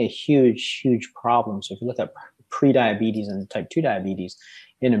becoming a huge, huge problem. So if you look at pre-diabetes and type 2 diabetes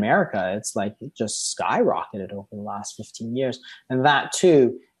in America, it's like it just skyrocketed over the last 15 years. And that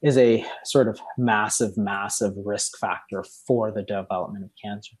too is a sort of massive risk factor for the development of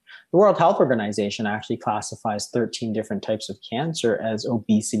cancer. The World Health Organization actually classifies 13 different types of cancer as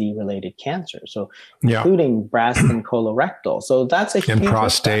obesity-related cancer. So including breast and colorectal. So that's a huge and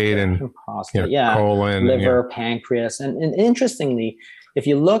prostate and prostate, colon, liver, pancreas. And interestingly, if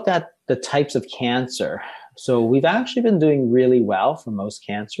you look at the types of cancer, so we've actually been doing really well for most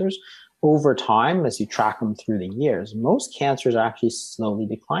cancers over time as you track them through the years. Most cancers are actually slowly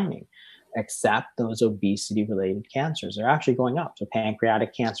declining, except those obesity-related cancers. They're actually going up. So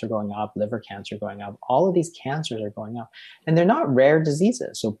pancreatic cancer going up, liver cancer going up. All of these cancers are going up. And they're not rare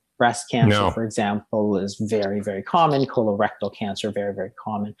diseases. So breast cancer, for example, is very, very common. Colorectal cancer, very, very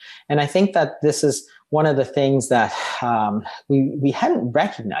common. And I think that this is one of the things that we hadn't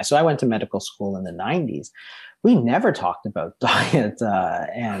recognized. So I went to medical school in the 90s. We never talked about diet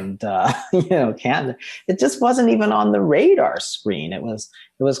and cancer. It just wasn't even on the radar screen. It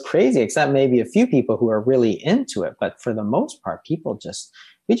was crazy, except maybe a few people who are really into it. But for the most part,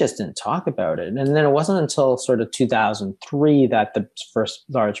 we just didn't talk about it. And then it wasn't until sort of 2003 that the first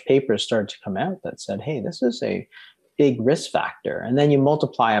large papers started to come out that said, hey, this is a big risk factor. And then you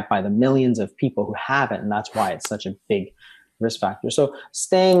multiply it by the millions of people who have it. And that's why it's such a big risk factor. So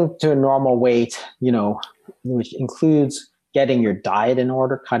staying to a normal weight, which includes getting your diet in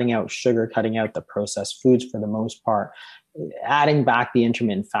order, cutting out sugar, cutting out the processed foods for the most part, adding back the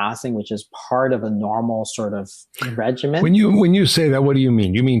intermittent fasting, which is part of a normal sort of regimen. When you say that, what do you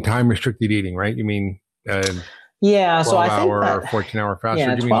mean? You mean time restricted eating, right? You mean Yeah, so I think 12-hour or that 14-hour fast?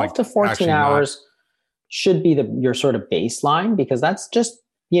 yeah, Or do you mean 12 like to 14 actually not? hours should be your sort of baseline, because that's just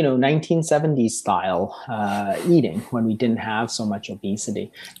 1970s style eating when we didn't have so much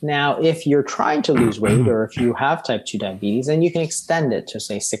obesity. Now, if you're trying to lose weight or if you have type 2 diabetes, then you can extend it to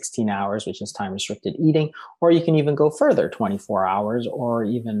say 16 hours, which is time restricted eating, or you can even go further, 24 hours or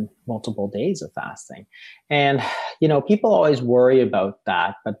even multiple days of fasting. And people always worry about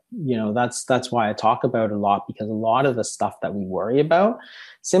that, but that's why I talk about it a lot, because a lot of the stuff that we worry about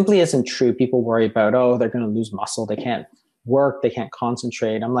simply isn't true. People worry about, oh, they're going to lose muscle, they can't work, they can't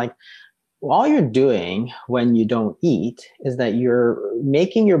concentrate. I'm like, all you're doing when you don't eat is that you're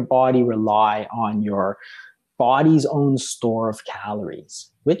making your body rely on your body's own store of calories,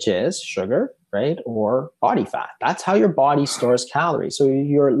 which is sugar, right? Or body fat. That's how your body stores calories. So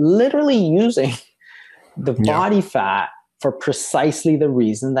you're literally using the body fat for precisely the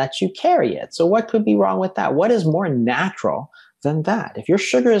reason that you carry it. So what could be wrong with that? What is more natural than that? If your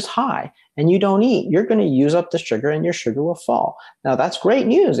sugar is high and you don't eat, you're going to use up the sugar and your sugar will fall. Now, that's great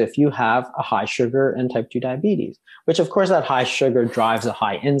news if you have a high sugar and type 2 diabetes, which of course that high sugar drives a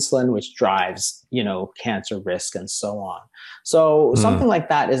high insulin, which drives, cancer risk and so on. So something like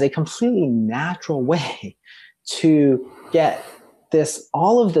that is a completely natural way to get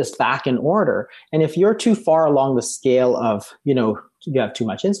all of this back in order. And if you're too far along the scale of, you have too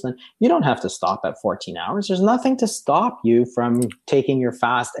much insulin, you don't have to stop at 14 hours. There's nothing to stop you from taking your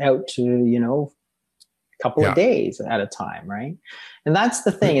fast out to, a couple of days at a time, right? And that's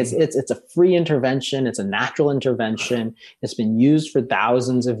the thing. It's a free intervention. It's a natural intervention. It's been used for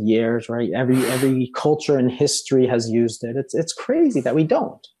thousands of years, right? Every culture in history has used it. It's crazy that we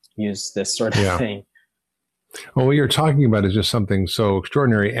don't use this sort of thing. Well, what you're talking about is just something so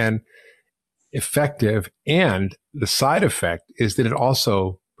extraordinary and effective. And the side effect is that it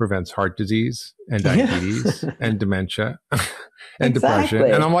also prevents heart disease and diabetes and dementia and depression.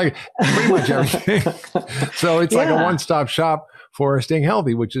 And I'm like, pretty much everything. So it's like a one-stop shop for staying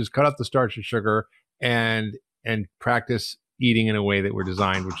healthy, which is cut out the starch and sugar and practice eating in a way that we're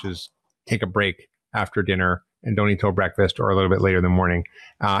designed, which is take a break after dinner and don't eat till breakfast or a little bit later in the morning.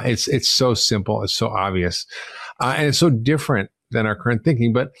 It's so simple. It's so obvious. And it's so different than our current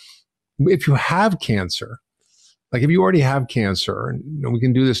thinking. But if you have cancer, like if you already have cancer, and we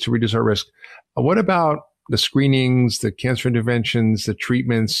can do this to reduce our risk, what about the screenings, the cancer interventions, the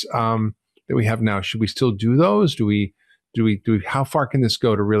treatments that we have now? Should we still do those? How far can this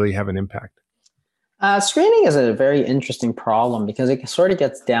go to really have an impact? Screening is a very interesting problem because it sort of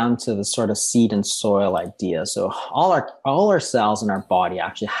gets down to the sort of seed and soil idea. So all our cells in our body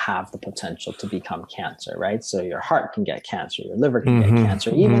actually have the potential to become cancer, right? So your heart can get cancer, your liver can get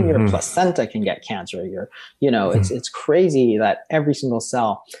cancer, even your placenta can get cancer. It's crazy that every single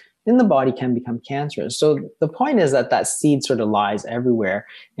cell in the body can become cancerous. So the point is that seed sort of lies everywhere,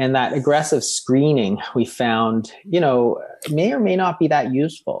 and that aggressive screening we found, may or may not be that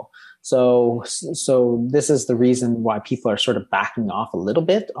useful. So this is the reason why people are sort of backing off a little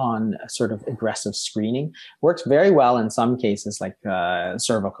bit on sort of aggressive screening. Works very well in some cases, like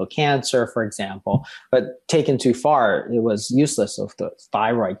cervical cancer, for example, but taken too far, it was useless. So the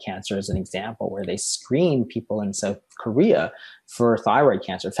thyroid cancer is an example where they screened people in South Korea for thyroid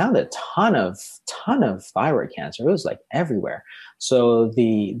cancer, found a ton of thyroid cancer. It was like everywhere. So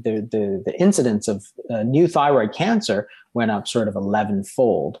the incidence of new thyroid cancer went up sort of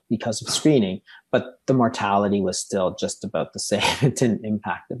 11-fold because of screening, but the mortality was still just about the same. It didn't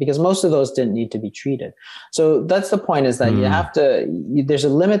impact it because most of those didn't need to be treated. So that's the point, is that you have to, there's a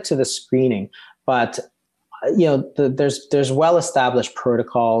limit to the screening, but there's well-established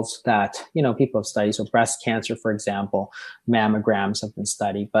protocols that, people have studied. So breast cancer, for example, mammograms have been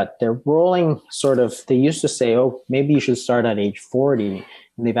studied, but they're rolling they used to say, oh, maybe you should start at age 40.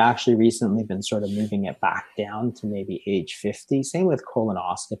 And they've actually recently been sort of moving it back down to maybe age 50. Same with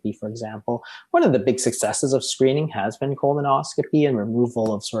colonoscopy, for example. One of the big successes of screening has been colonoscopy, and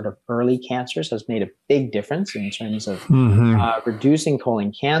removal of sort of early cancers has made a big difference in terms of reducing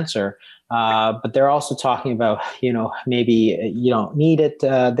colon cancer. But they're also talking about, maybe you don't need it.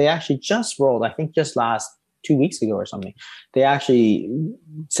 They actually just rolled, I think just 2 weeks ago or something, they actually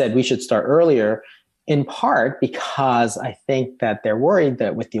said we should start earlier, in part because I think that they're worried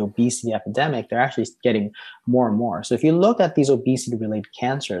that with the obesity epidemic, they're actually getting more and more. So if you look at these obesity-related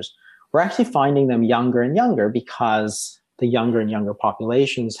cancers, we're actually finding them younger and younger because the younger and younger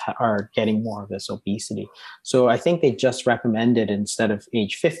populations are getting more of this obesity. So I think they just recommended, instead of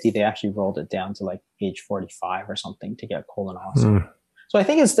age 50, they actually rolled it down to like age 45 or something to get colonoscopy. So I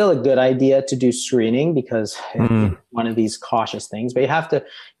think it's still a good idea to do screening because it's one of these cautious things, but you have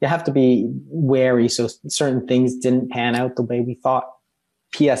to be wary so certain things didn't pan out the way we thought.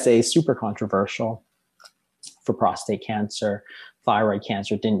 PSA is super controversial for prostate cancer. Thyroid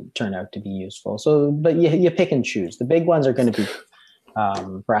cancer didn't turn out to be useful. So, but you pick and choose. The big ones are going to be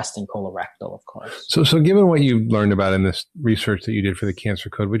breast and colorectal, of course. So given what you learned about in this research that you did for the Cancer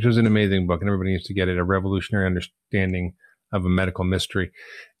Code, which was an amazing book, and everybody needs to get it, a revolutionary understanding of a medical mystery.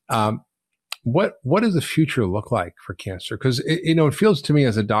 What does the future look like for cancer? Because it feels to me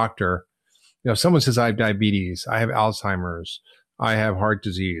as a doctor, someone says I have diabetes, I have Alzheimer's, I have heart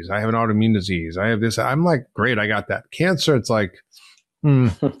disease, I have an autoimmune disease, I have this. I'm like, great, I got that. Cancer, it's like,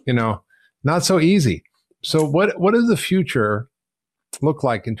 not so easy. So what does the future look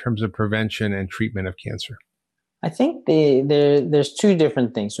like in terms of prevention and treatment of cancer? I think there's two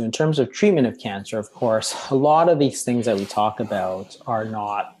different things. So in terms of treatment of cancer, of course, a lot of these things that we talk about are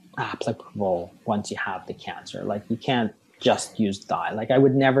not applicable once you have the cancer. Like you can't just use diet. Like I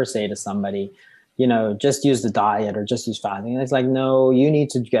would never say to somebody, just use the diet or just use fasting. And it's like, no, you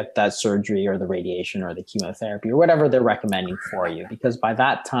need to get that surgery or the radiation or the chemotherapy or whatever they're recommending for you, because by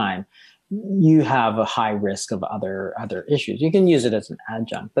that time, you have a high risk of other issues. You can use it as an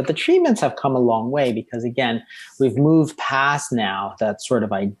adjunct, but the treatments have come a long way because, again, we've moved past now that sort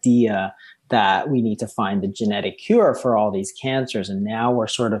of idea that we need to find the genetic cure for all these cancers. And now we're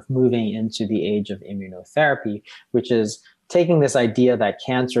sort of moving into the age of immunotherapy, which is taking this idea that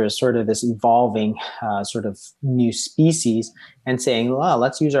cancer is sort of this evolving sort of new species and saying, well,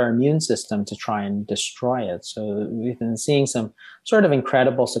 let's use our immune system to try and destroy it. So we've been seeing some sort of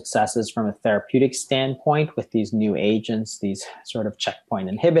incredible successes from a therapeutic standpoint with these new agents, these sort of checkpoint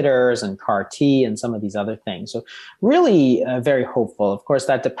inhibitors and CAR T and some of these other things. So really very hopeful. Of course,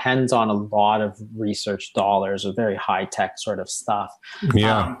 that depends on a lot of research dollars or very high tech sort of stuff.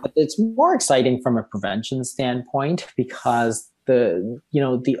 Yeah. But it's more exciting from a prevention standpoint because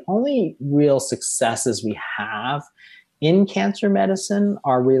the only real successes we have in cancer medicine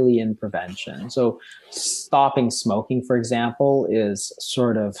are really in prevention. So stopping smoking, for example, is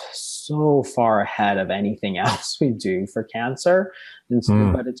sort of so far ahead of anything else we do for cancer. And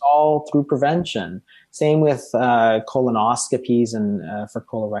so, but it's all through prevention. Same with colonoscopies and for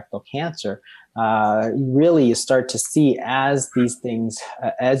colorectal cancer. Really, you start to see as these things,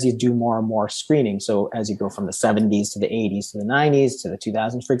 as you do more and more screening. So as you go from the 70s to the 80s to the 90s to the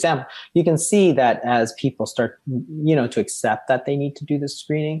 2000s, for example, you can see that as people start, to accept that they need to do this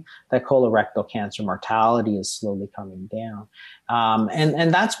screening, that colorectal cancer mortality is slowly coming down.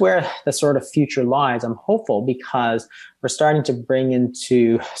 And that's where the sort of future lies. I'm hopeful because we're starting to bring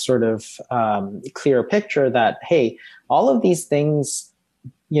into sort of clearer picture that, hey, all of these things,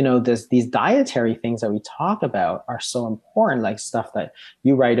 these dietary things that we talk about are so important, like stuff that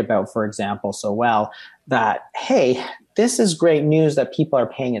you write about, for example, so well, that, hey, this is great news that people are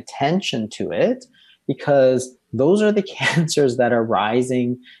paying attention to it because those are the cancers that are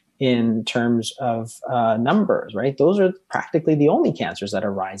rising in terms of numbers, right? Those are practically the only cancers that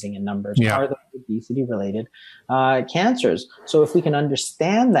are rising in numbers, are the obesity-related cancers. So if we can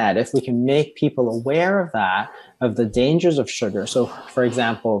understand that, if we can make people aware of that, of the dangers of sugar. So for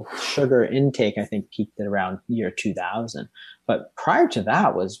example, sugar intake, I think, peaked at around year 2000. But prior to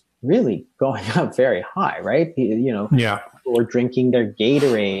that was really going up very high, right? People were drinking their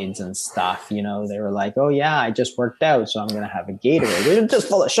Gatorades and stuff. They were like, oh yeah, I just worked out, so I'm going to have a Gatorade. It was just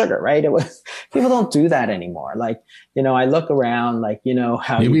full of sugar, right? People don't do that anymore. Like, I look around, like,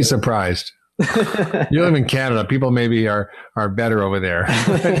 how you'd be surprised. You live in Canada. People maybe are better over there.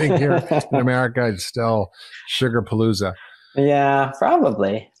 I think here in America, it's still sugar palooza. Yeah,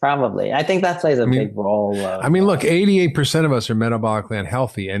 probably. I think that plays a big role. Look, 88% of us are metabolically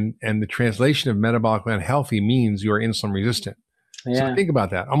unhealthy, and the translation of metabolically unhealthy means you are insulin resistant. Yeah. So think about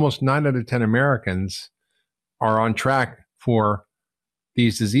that. Almost 9 out of 10 Americans are on track for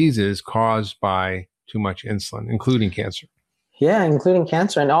these diseases caused by too much insulin, including cancer. Yeah, including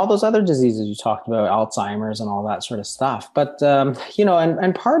cancer and all those other diseases you talked about, Alzheimer's and all that sort of stuff. But,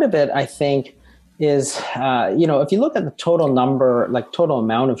 and part of it, I think, is, if you look at the total number, like total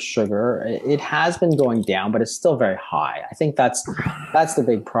amount of sugar, it has been going down, but it's still very high. I think that's the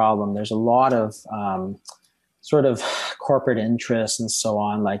big problem. There's a lot of sort of corporate interests and so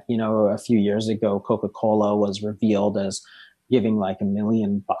on. Like, a few years ago, Coca-Cola was revealed as giving like $1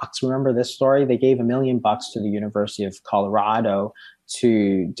 million. Remember this story? They gave $1 million to the University of Colorado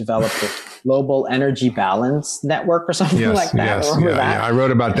to develop the Global Energy Balance Network or something like that. Yeah. I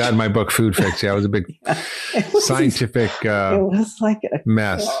wrote about that in my book, Food Fix. Yeah, it was a big scientific it was like a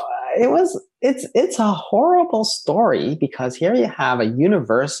mess. it's a horrible story, because here you have a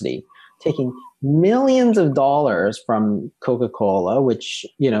university taking millions of dollars from Coca-Cola, which,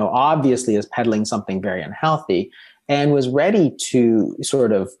 obviously is peddling something very unhealthy, and was ready to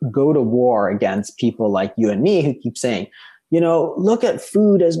sort of go to war against people like you and me who keep saying, look at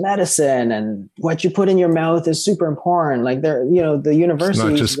food as medicine, and what you put in your mouth is super important. Like the university. It's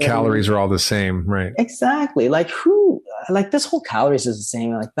not just calories are all the same, right? Exactly. This whole calories is the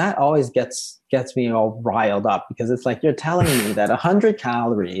same. Like that always gets me all riled up, because it's like you're telling me that 100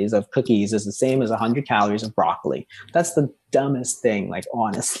 calories of cookies is the same as 100 calories of broccoli. That's the dumbest thing, like,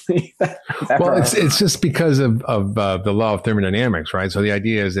 honestly. Well, it's just because of the law of thermodynamics, right? So the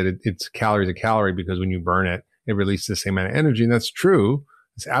idea is that it's calorie to calorie, because when you burn it, it releases the same amount of energy. And that's true.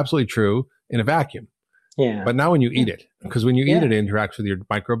 It's absolutely true in a vacuum. Yeah. But not when you eat it, because when you eat it, it interacts with your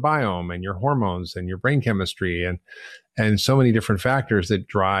microbiome and your hormones and your brain chemistry and so many different factors that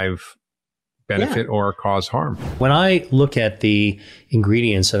drive benefit or cause harm. When I look at the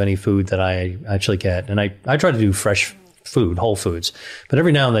ingredients of any food that I actually get, and I try to do fresh food, whole foods, but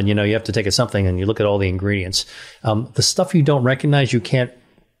every now and then, you have to take something and you look at all the ingredients. The stuff you don't recognize, you can't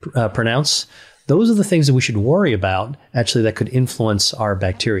pronounce, those are the things that we should worry about, actually, that could influence our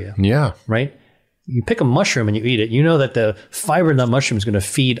bacteria. Yeah. Right? You pick a mushroom and you eat it, you know that the fiber in that mushroom is going to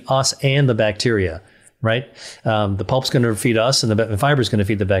feed us and the bacteria, right? The pulp's going to feed us and the fiber is going to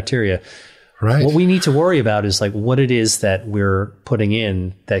feed the bacteria. Right. What we need to worry about is like what it is that we're putting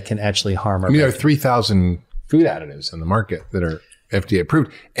in that can actually harm our there are 3,000 food additives in the market that are FDA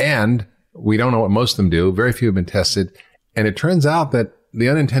approved, and we don't know what most of them do. Very few have been tested. And it turns out that the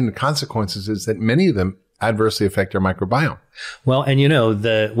unintended consequences is that many of them adversely affect our microbiome. Well, and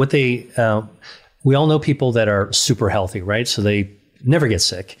we all know people that are super healthy, right? So they never get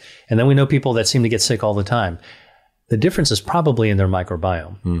sick. And then we know people that seem to get sick all the time. The difference is probably in their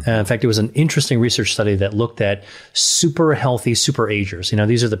microbiome. Mm-hmm. In fact, it was an interesting research study that looked at super healthy super agers.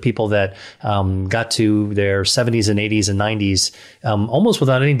 These are the people that got to their 70s and 80s and 90s almost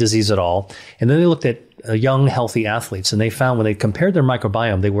without any disease at all. And then they looked at young, healthy athletes, and they found when they compared their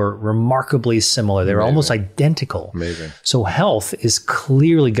microbiome, they were remarkably similar. They were almost identical. Amazing. So health is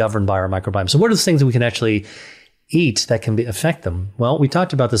clearly governed by our microbiome. So what are the things that we can actually eat that can affect them? Well, we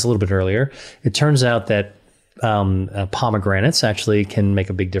talked about this a little bit earlier. It turns out that pomegranates actually can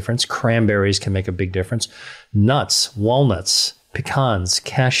make a big difference. Cranberries can make a big difference. Nuts, walnuts, pecans,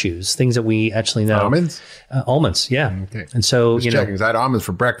 cashews, things that we actually know. Almonds? Almonds, yeah. Okay. And so, Just checking, 'cause I had almonds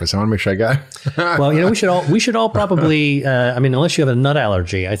for breakfast. I want to make sure I got it. Well, we should all probably, unless you have a nut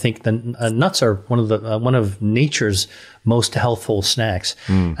allergy, I think the nuts are one of nature's most healthful snacks.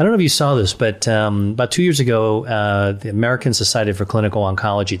 I don't know if you saw this, but about 2 years ago, the American Society for Clinical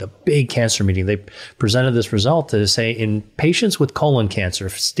Oncology, the big cancer meeting, they presented this result to say in patients with colon cancer,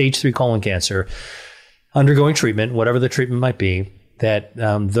 stage 3 colon cancer, undergoing treatment, whatever the treatment might be, that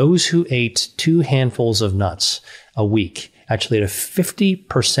those who ate 2 handfuls of nuts a week actually had a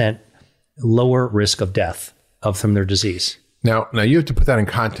 50% lower risk of death from their disease. Now you have to put that in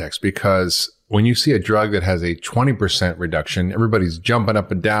context, because when you see a drug that has a 20% reduction, everybody's jumping up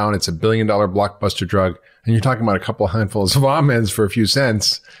and down. It's $1 billion blockbuster drug. And you're talking about a couple of handfuls of almonds for a few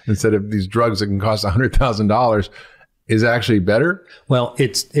cents instead of these drugs that can cost $100,000. Is actually better? Well,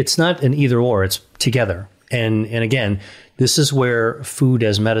 it's not an either or, it's together. And again, this is where food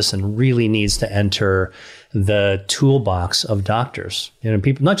as medicine really needs to enter the toolbox of doctors.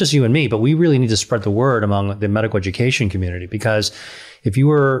 People, not just you and me, but we really need to spread the word among the medical education community, because if you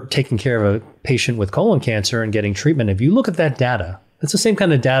were taking care of a patient with colon cancer and getting treatment, if you look at that data, it's the same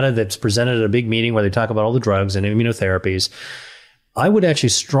kind of data that's presented at a big meeting where they talk about all the drugs and immunotherapies. I would actually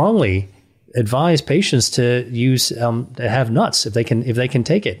strongly advise patients to use to have nuts if they can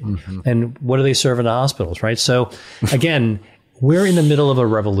take it. Mm-hmm. And what do they serve in the hospitals, right? So again, we're in the middle of a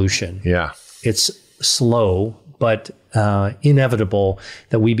revolution. Yeah, it's slow, but inevitable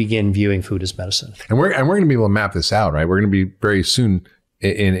that we begin viewing food as medicine. And we're going to be able to map this out, right? We're going to be very soon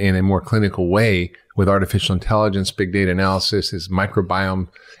in a more clinical way with artificial intelligence, big data analysis, is microbiome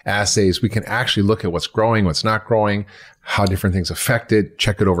assays. We can actually look at what's growing, what's not growing, how different things affect it,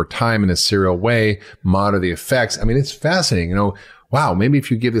 check it over time in a serial way, monitor the effects. I mean, it's fascinating. Wow, maybe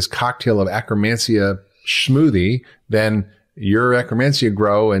if you give this cocktail of Akkermansia smoothie, then your Akkermansia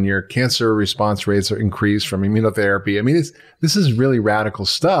grow and your cancer response rates are increased from immunotherapy. I mean, this is really radical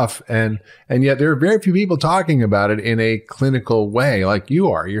stuff. And yet there are very few people talking about it in a clinical way like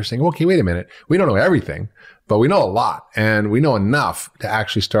you are. You're saying, okay, wait a minute. We don't know everything, but we know a lot, and we know enough to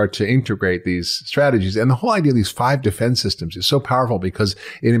actually start to integrate these strategies. And the whole idea of these 5 defense systems is so powerful because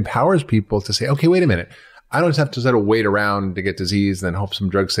it empowers people to say, okay, wait a minute. I don't just have to sort of wait around to get disease and then hope some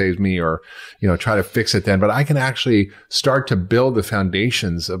drug saves me or, try to fix it then. But I can actually start to build the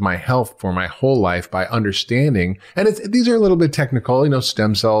foundations of my health for my whole life by understanding. And these are a little bit technical,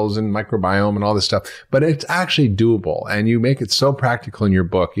 stem cells and microbiome and all this stuff, but it's actually doable. And you make it so practical in your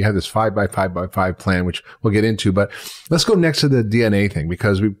book. You have this 5x5x5 plan, which we'll get into. But let's go next to the DNA thing,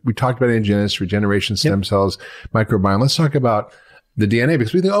 because we talked about antigenesis, regeneration, stem cells, microbiome. Let's talk about the DNA,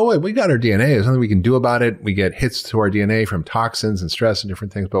 because we think, oh, wait, we got our DNA. There's nothing we can do about it. We get hits to our DNA from toxins and stress and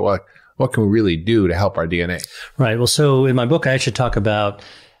different things. But what can we really do to help our DNA? Right. Well, so in my book, I actually talk about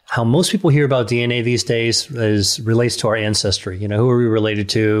how most people hear about DNA these days relates to our ancestry. Who are we related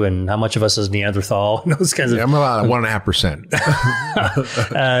to and how much of us is Neanderthal? Those kinds of. I'm about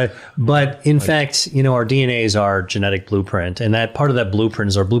 1.5%. But in fact, our DNA is our genetic blueprint, and that part of that blueprint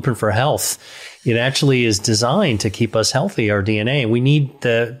is our blueprint for health. It actually is designed to keep us healthy, our DNA. We need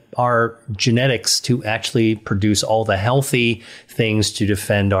our genetics to actually produce all the healthy things to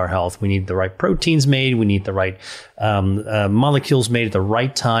defend our health. We need the right proteins made. We need the right molecules made at the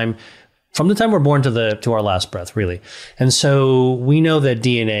right time, from the time we're born to our last breath, really. And so we know that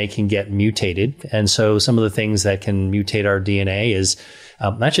DNA can get mutated. And so some of the things that can mutate our DNA is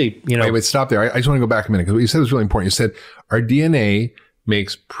actually, Wait, stop there. I just want to go back a minute, because what you said was really important. You said our DNA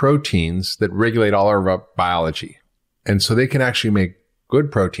makes proteins that regulate all our biology. And so they can actually make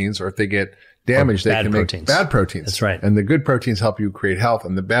good proteins, or if they get damaged, they can make bad proteins. That's right. And the good proteins help you create health,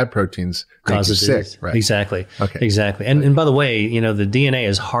 and the bad proteins make you sick. Right. Exactly. Okay. Exactly. And by the way, the DNA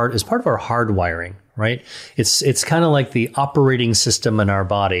is part of our hardwiring, right? It's kind of like the operating system in our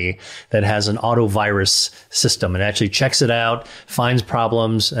body that has an autovirus system. It actually checks it out, finds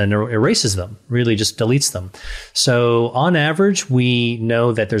problems, and erases them, really just deletes them. So on average, we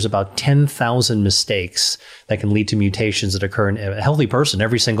know that there's about 10,000 mistakes that can lead to mutations that occur in a healthy person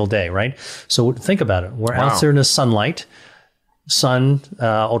every single day, right? So think about it. We're out there in the sunlight.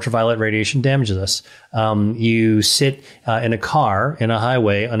 Ultraviolet radiation damages us. You sit in a car, in a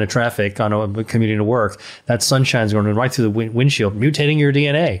highway, on a traffic, commuting to work. That sunshine's going right through the windshield, mutating your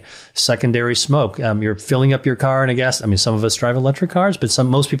DNA. Secondary smoke. You're filling up your car in a gas. Some of us drive electric cars, but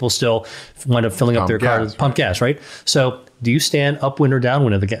most people still wind up filling up their car with pump gas, right? So do you stand upwind or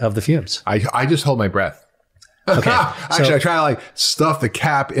downwind of the fumes? I just hold my breath. Okay. Actually, I try to stuff the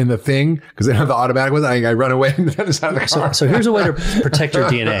cap in the thing, because they don't have the automatic one. I run away and then it's out of the car. So here's a way to protect your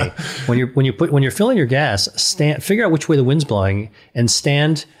DNA. When you're filling your gas, figure out which way the wind's blowing and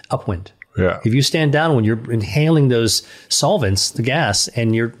stand upwind. Yeah. If you stand downwind, you're inhaling those solvents, the gas,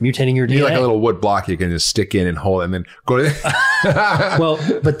 and you're mutating your DNA. You're like a little wood block you can just stick in and hold, and then go to Well,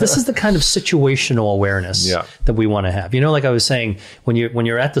 but this is the kind of situational awareness that we want to have. Like I was saying, when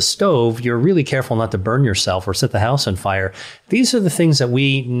you're at the stove, you're really careful not to burn yourself or set the house on fire. These are the things that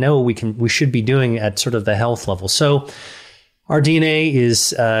we know we should be doing at sort of the health level. So our DNA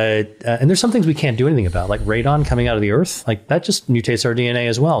is, and there's some things we can't do anything about, like radon coming out of the earth, like that just mutates our DNA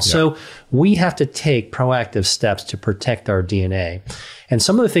as well. Yeah. So we have to take proactive steps to protect our DNA. And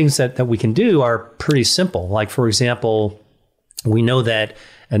some of the things that we can do are pretty simple. Like, for example, we know that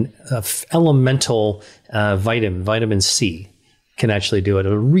an elemental vitamin C can actually do it.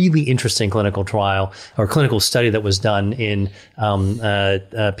 A really interesting clinical trial or clinical study that was done in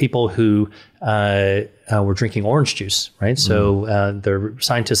people who were drinking orange juice, right? So the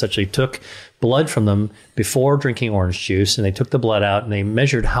scientists actually took blood from them before drinking orange juice, and they took the blood out and they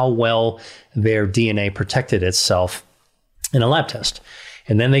measured how well their DNA protected itself in a lab test.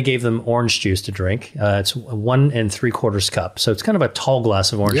 And then they gave them orange juice to drink. It's 1 3/4 cup. So it's kind of a tall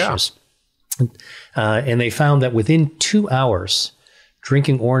glass of orange juice. And they found that within 2 hours,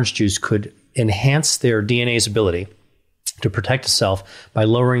 drinking orange juice could enhance their DNA's ability to protect itself by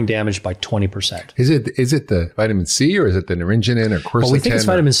lowering damage by 20%. Is it the vitamin C, or is it the naringenin or quercetin? Well, we think it's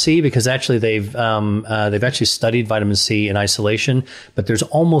vitamin C because actually they've actually studied vitamin C in isolation, but it's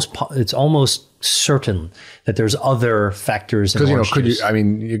almost certain that there's other factors in orange juice.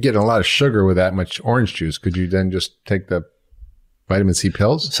 You're getting a lot of sugar with that much orange juice. Could you then just take the vitamin C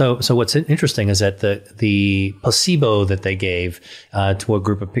pills? So what's interesting is that the placebo that they gave to a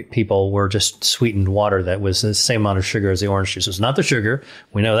group of people were just sweetened water that was the same amount of sugar as the orange juice. It was not the sugar.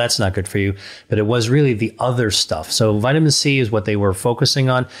 We know that's not good for you, but it was really the other stuff. So vitamin C is what they were focusing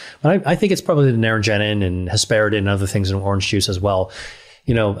on. But I think it's probably the naringenin and hesperidin and other things in orange juice as well.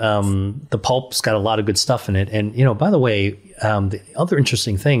 The pulp's got a lot of good stuff in it. And, by the way, the other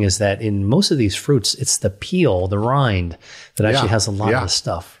interesting thing is that in most of these fruits, it's the peel, the rind, that actually has a lot of the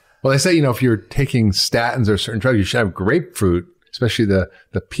stuff. Well, they say, if you're taking statins or certain drugs, you should have grapefruit, especially the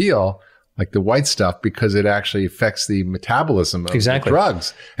peel, like the white stuff, because it actually affects the metabolism of the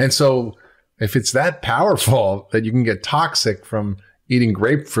drugs. And so if it's that powerful that you can get toxic from eating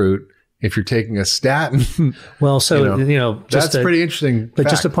grapefruit if you're taking a statin. Well, so, that's pretty interesting. But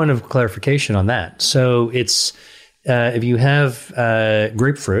just a point of clarification on that. So it's, if you have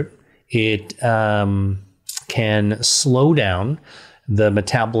grapefruit, it can slow down the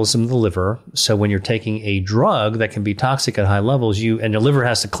metabolism of the liver. So when you're taking a drug that can be toxic at high levels, and your liver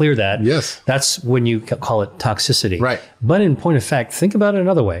has to clear that. Yes. That's when you call it toxicity. Right. But in point of fact, think about it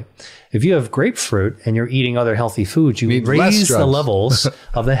another way. If you have grapefruit and you're eating other healthy foods, you raise the levels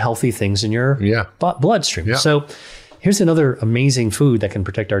of the healthy things in your bloodstream. Yeah. So here's another amazing food that can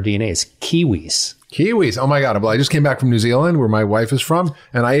protect our DNA. It's kiwis. Kiwis. Oh my God. Well, I just came back from New Zealand where my wife is from,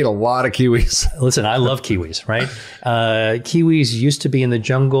 and I ate a lot of kiwis. Listen, I love kiwis, right? Kiwis used to be in the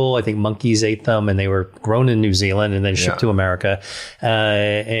jungle. I think monkeys ate them, and they were grown in New Zealand and then shipped to America.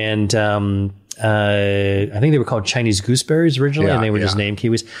 I think they were called Chinese gooseberries originally, and they were just named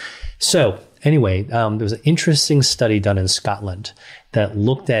kiwis. So anyway, there was an interesting study done in Scotland that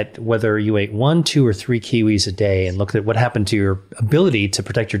looked at whether you ate 1, 2, or 3 kiwis a day and looked at what happened to your ability to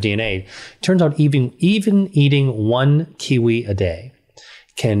protect your DNA. Turns out even eating 1 kiwi a day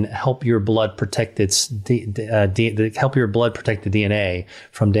can help your blood protect help your blood protect the DNA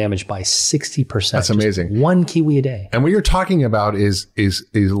from damage by 60%. That's amazing. Just 1 kiwi a day. And what you're talking about is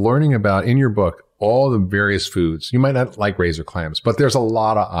learning about in your book all the various foods. You might not like razor clams, but there's a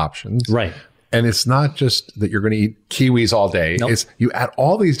lot of options. Right. And it's not just that you're going to eat kiwis all day. Nope. It's you add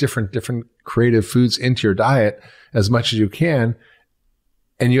all these different creative foods into your diet as much as you can,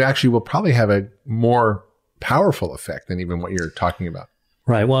 and you actually will probably have a more powerful effect than even what you're talking about.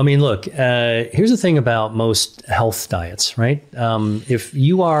 Right. Well, I mean, look, here's the thing about most health diets, right? If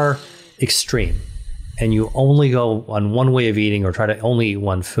you are extreme and you only go on one way of eating or try to only eat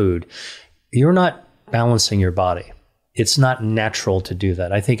one food, you're not balancing your body. It's not natural to do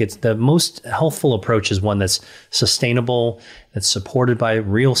that. I think it's the most healthful approach is one that's sustainable, that's supported by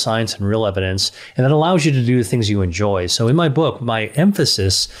real science and real evidence, and that allows you to do the things you enjoy. So in my book, my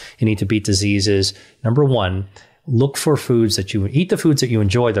emphasis in Eat to Beat Disease is, number one, look for foods that you eat, the foods that you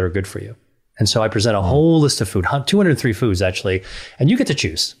enjoy that are good for you. And so I present a whole list of food, 203 foods actually, and you get to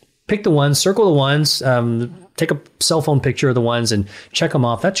choose. Pick the ones, circle the ones, take a cell phone picture of the ones and check them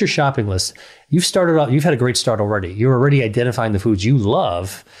off. That's your shopping list. You've had a great start already. You're already identifying the foods you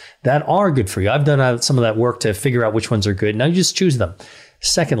love that are good for you. I've done some of that work to figure out which ones are good. Now you just choose them.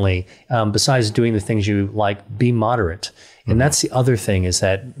 Secondly, besides doing the things you like, be moderate. And that's the other thing is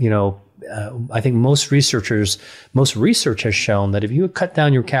that, I think most research has shown that if you cut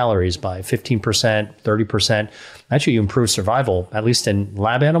down your calories by 15%, 30%, actually you improve survival, at least in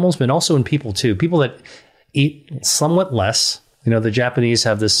lab animals, but also in people too. People that eat somewhat less, the Japanese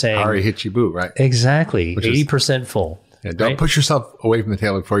have this saying. Hara Hichibu, right? Exactly. 80% full. Yeah, don't push yourself away from the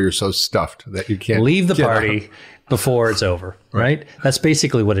table before you're so stuffed that you can't leave the party before it's over, right? That's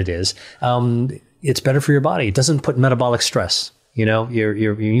basically what it is. It's better for your body. It doesn't put metabolic stress.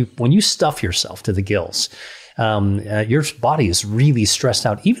 When you stuff yourself to the gills, your body is really stressed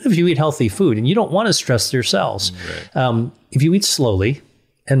out, even if you eat healthy food, and you don't want to stress your cells. Right. If you eat slowly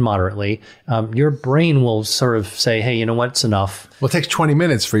and moderately, your brain will sort of say, hey, you know what, it's enough. Well, it takes 20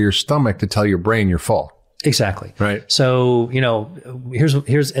 minutes for your stomach to tell your brain you're full. Exactly. Right. So,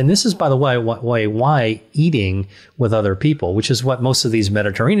 here's, and this is, by the way, why eating with other people, which is what most of these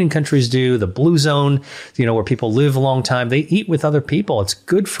Mediterranean countries do, the blue zone, where people live a long time, they eat with other people. It's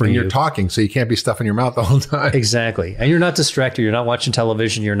good for you. And you're talking, so you can't be stuffing your mouth the whole time. Exactly. And you're not distracted. You're not watching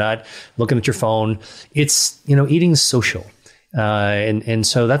television. You're not looking at your phone. It's, eating social. And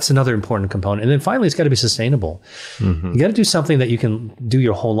so that's another important component. And then finally, it's got to be sustainable. Mm-hmm. You got to do something that you can do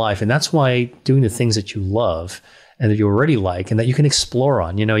your whole life. And that's why doing the things that you love and that you already like and that you can explore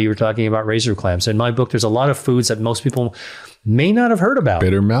on. You were talking about razor clams. In my book, there's a lot of foods that most people may not have heard about.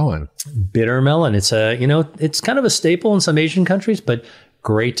 Bitter melon. It's it's kind of a staple in some Asian countries, but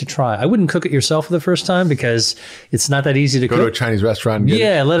great to try. I wouldn't cook it yourself for the first time because it's not that easy to cook. Go to a Chinese restaurant and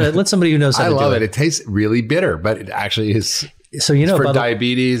get it. Let somebody who knows how to do it. I love it. It tastes really bitter, but it actually is. So, for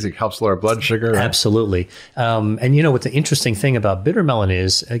diabetes, it helps lower blood sugar. Right? Absolutely. And what the interesting thing about bitter melon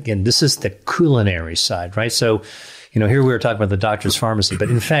is, again, this is the culinary side, right? So, here we were talking about the doctor's pharmacy, but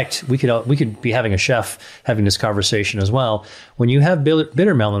in fact, we could be having a chef having this conversation as well. When you have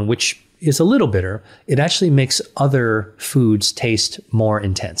bitter melon, which is a little bitter, it actually makes other foods taste more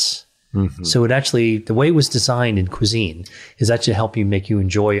intense. Mm-hmm. So it actually, the way it was designed in cuisine is actually help make you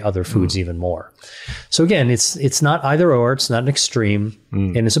enjoy other foods even more. So again, it's not either or, it's not an extreme,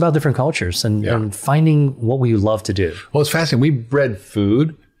 and it's about different cultures and finding what we love to do. Well, it's fascinating. We bred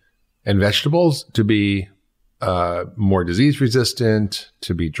food and vegetables to be more disease resistant,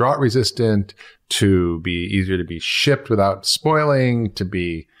 to be drought resistant, to be easier to be shipped without spoiling, to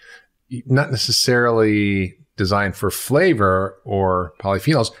be not necessarily designed for flavor or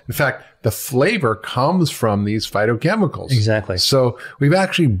polyphenols. In fact, the flavor comes from these phytochemicals. Exactly. So we've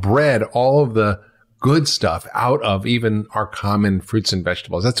actually bred all of the good stuff out of even our common fruits and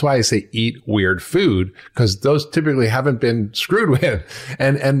vegetables. That's why I say eat weird food, because those typically haven't been screwed with.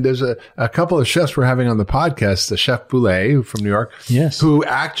 And there's a couple of chefs we're having on the podcast, the Chef Boulet from New York, yes, who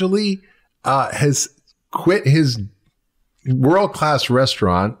actually has quit his world-class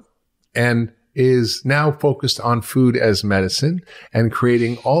restaurant and is now focused on food as medicine and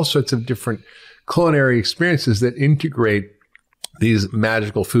creating all sorts of different culinary experiences that integrate these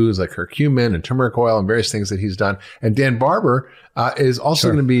magical foods like curcumin and turmeric oil and various things that he's done. And Dan Barber is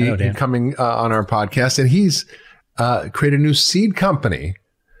also going to be coming on our podcast, and he's created a new seed company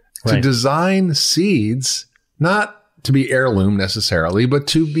to design seeds, not to be heirloom necessarily, but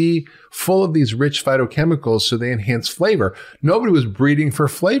to be full of these rich phytochemicals so they enhance flavor. Nobody was breeding for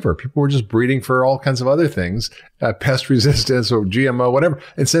flavor. People were just breeding for all kinds of other things, pest resistance or GMO, whatever,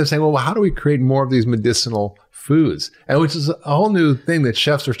 instead of saying, well, how do we create more of these medicinal foods? And which is a whole new thing that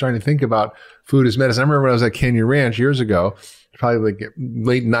chefs are starting to think about food as medicine. I remember when I was at Canyon Ranch years ago, probably like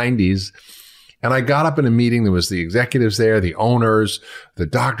late 90s, and I got up in a meeting. There was the executives there, the owners, the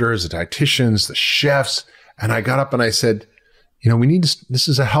doctors, the dietitians, the chefs. And I got up and I said, this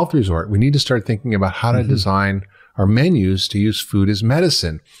is a health resort. We need to start thinking about how to design our menus to use food as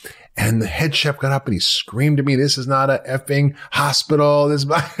medicine. And the head chef got up and he screamed at me, this is not a effing hospital.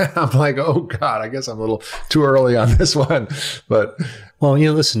 I'm like, oh God, I guess I'm a little too early on this one. But well,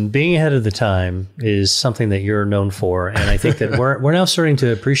 listen, being ahead of the time is something that you're known for. And I think that we're now starting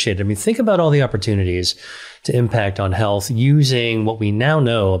to appreciate it. I mean, think about all the opportunities to impact on health using what we now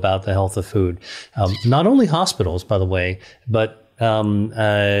know about the health of food. Not only hospitals, by the way, but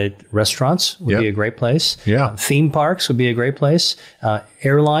restaurants would be a great place. Yeah. Theme parks would be a great place.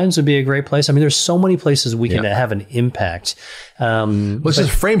 Airlines would be a great place. I mean, there's so many places we can have an impact. This is a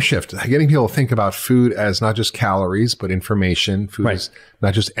frame shift, getting people to think about food as not just calories, but information. Food is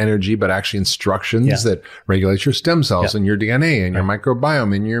not just energy, but actually instructions that regulate your stem cells and your DNA and your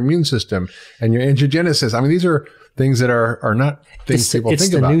microbiome and your immune system and your angiogenesis. I mean, these are things that are not things people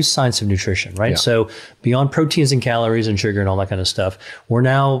think about. It's the new science of nutrition, right? Yeah. So beyond proteins and calories and sugar and all that kind of stuff, we're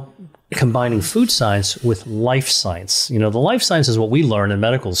now combining food science with life science. The life science is what we learn in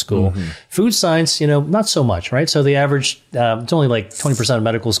medical school. Food science, not so much, right? So the average, it's only like 20% of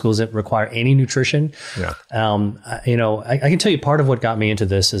medical schools that require any nutrition. Yeah. I can tell you part of what got me into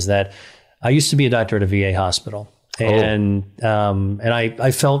this is that I used to be a doctor at a VA hospital. And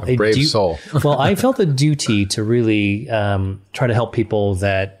I felt a brave soul. Well, I felt a duty to really try to help people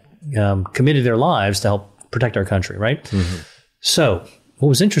that committed their lives to help protect our country, right? So what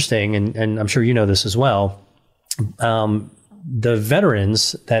was interesting, and I'm sure you know this as well, the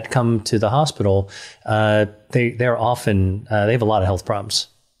veterans that come to the hospital, they're often they have a lot of health problems.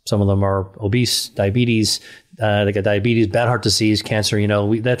 Some of them are obese, diabetes. They got diabetes, bad heart disease, cancer.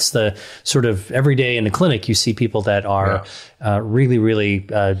 That's the sort of every day in the clinic, you see people that are really, really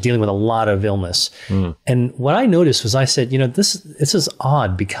dealing with a lot of illness. And what I noticed was I said, this is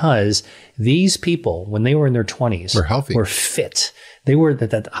odd because these people, when they were in their 20s, were healthy, were fit. They were they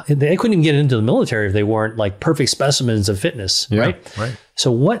couldn't even get into the military if they weren't like perfect specimens of fitness, right?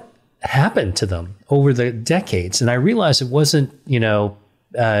 So what happened to them over the decades? And I realized it wasn't,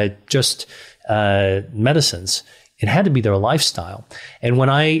 just medicines. It had to be their lifestyle. And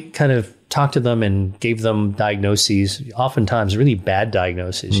when I kind of talked to them and gave them diagnoses, oftentimes really bad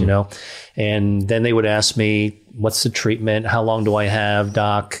diagnoses, and then they would ask me, what's the treatment? How long do I have,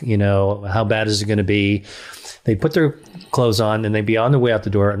 doc? How bad is it going to be? They'd put their clothes on and they'd be on their way out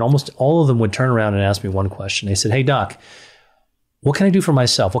the door. And almost all of them would turn around and ask me one question. They said, hey, doc, what can I do for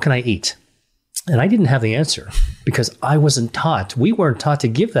myself? What can I eat? And I didn't have the answer because I wasn't taught. We weren't taught to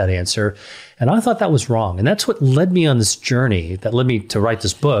give that answer. And I thought that was wrong. And that's what led me on this journey that led me to write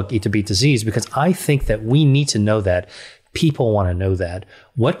this book, Eat to Beat Disease, because I think that we need to know that. People want to know that.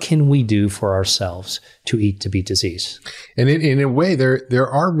 What can we do for ourselves to eat to beat disease? And in a way, there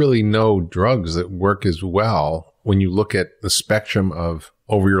are really no drugs that work as well when you look at the spectrum of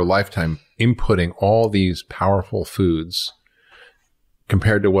over your lifetime inputting all these powerful foods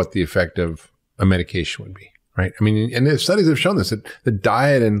compared to what the effect of a medication would be, right? I mean, and the studies have shown this, that the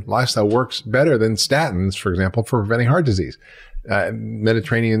diet and lifestyle works better than statins, for example, for preventing heart disease.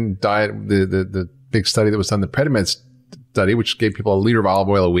 Mediterranean diet, the big study that was done, the Predimed study, which gave people a liter of olive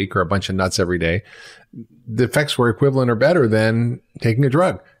oil a week or a bunch of nuts every day, the effects were equivalent or better than taking a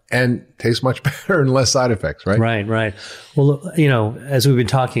drug. and tastes much better and less side effects, right? Right. Well, as we've been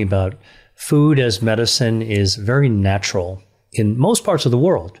talking about, food as medicine is very natural in most parts of the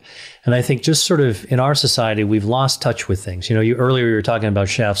world. And I think just sort of in our society, we've lost touch with things. Earlier you were talking about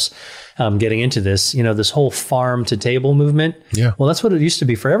chefs getting into this, this whole farm to table movement. Yeah. Well, that's what it used to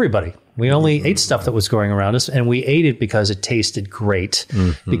be for everybody. We only ate stuff that was growing around us, and we ate it because it tasted great,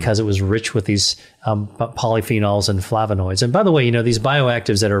 because it was rich with these polyphenols and flavonoids. And by the way, these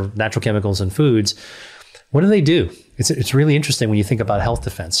bioactives that are natural chemicals in foods, what do? It's really interesting when you think about health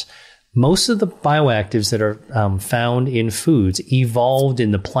defense. Most of the bioactives that are found in foods evolved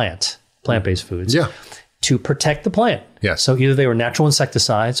in the plant-based foods, to protect the plant. Yes. So either they were natural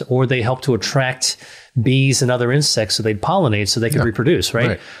insecticides, or they helped to attract bees and other insects so they'd pollinate so they could reproduce,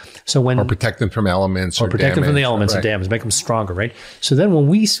 right? So or protect them from elements, or protect them from the elements of damage, make them stronger, right? So then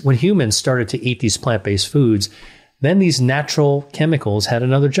when humans started to eat these plant-based foods, then these natural chemicals had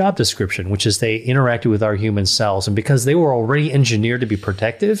another job description, which is they interacted with our human cells. And because they were already engineered to be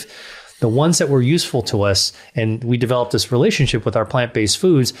protective, the ones that were useful to us, and we developed this relationship with our plant-based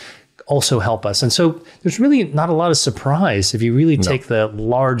foods, also help us. And so there's really not a lot of surprise if you really take the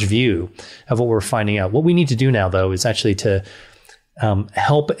large view of what we're finding out. What we need to do now, though, is actually to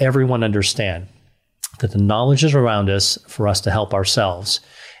help everyone understand that the knowledge is around us for us to help ourselves.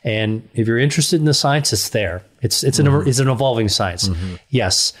 And if you're interested in the science, it's there. It's an evolving science.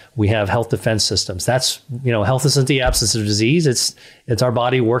 Yes, we have health defense systems. That's, health isn't the absence of disease. It's our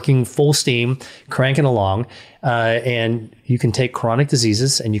body working full steam, cranking along. And you can take chronic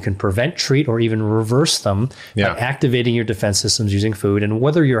diseases and you can prevent, treat, or even reverse them by activating your defense systems using food. And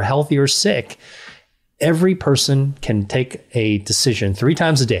whether you're healthy or sick, every person can take a decision 3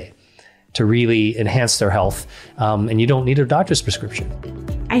 times a day to really enhance their health. And you don't need a doctor's prescription.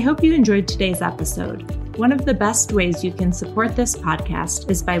 I hope you enjoyed today's episode. One of the best ways you can support this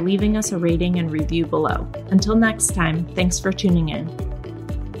podcast is by leaving us a rating and review below. Until next time, thanks for tuning in.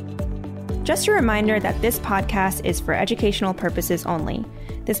 Just a reminder that this podcast is for educational purposes only.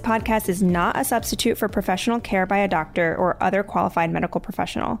 This podcast is not a substitute for professional care by a doctor or other qualified medical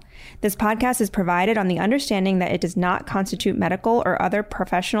professional. This podcast is provided on the understanding that it does not constitute medical or other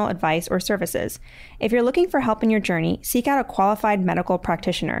professional advice or services. If you're looking for help in your journey, seek out a qualified medical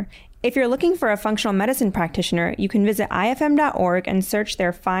practitioner. If you're looking for a functional medicine practitioner, you can visit ifm.org and search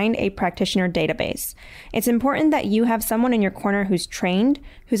their Find a Practitioner database. It's important that you have someone in your corner who's trained,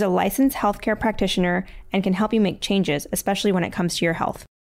 who's a licensed healthcare practitioner, and can help you make changes, especially when it comes to your health.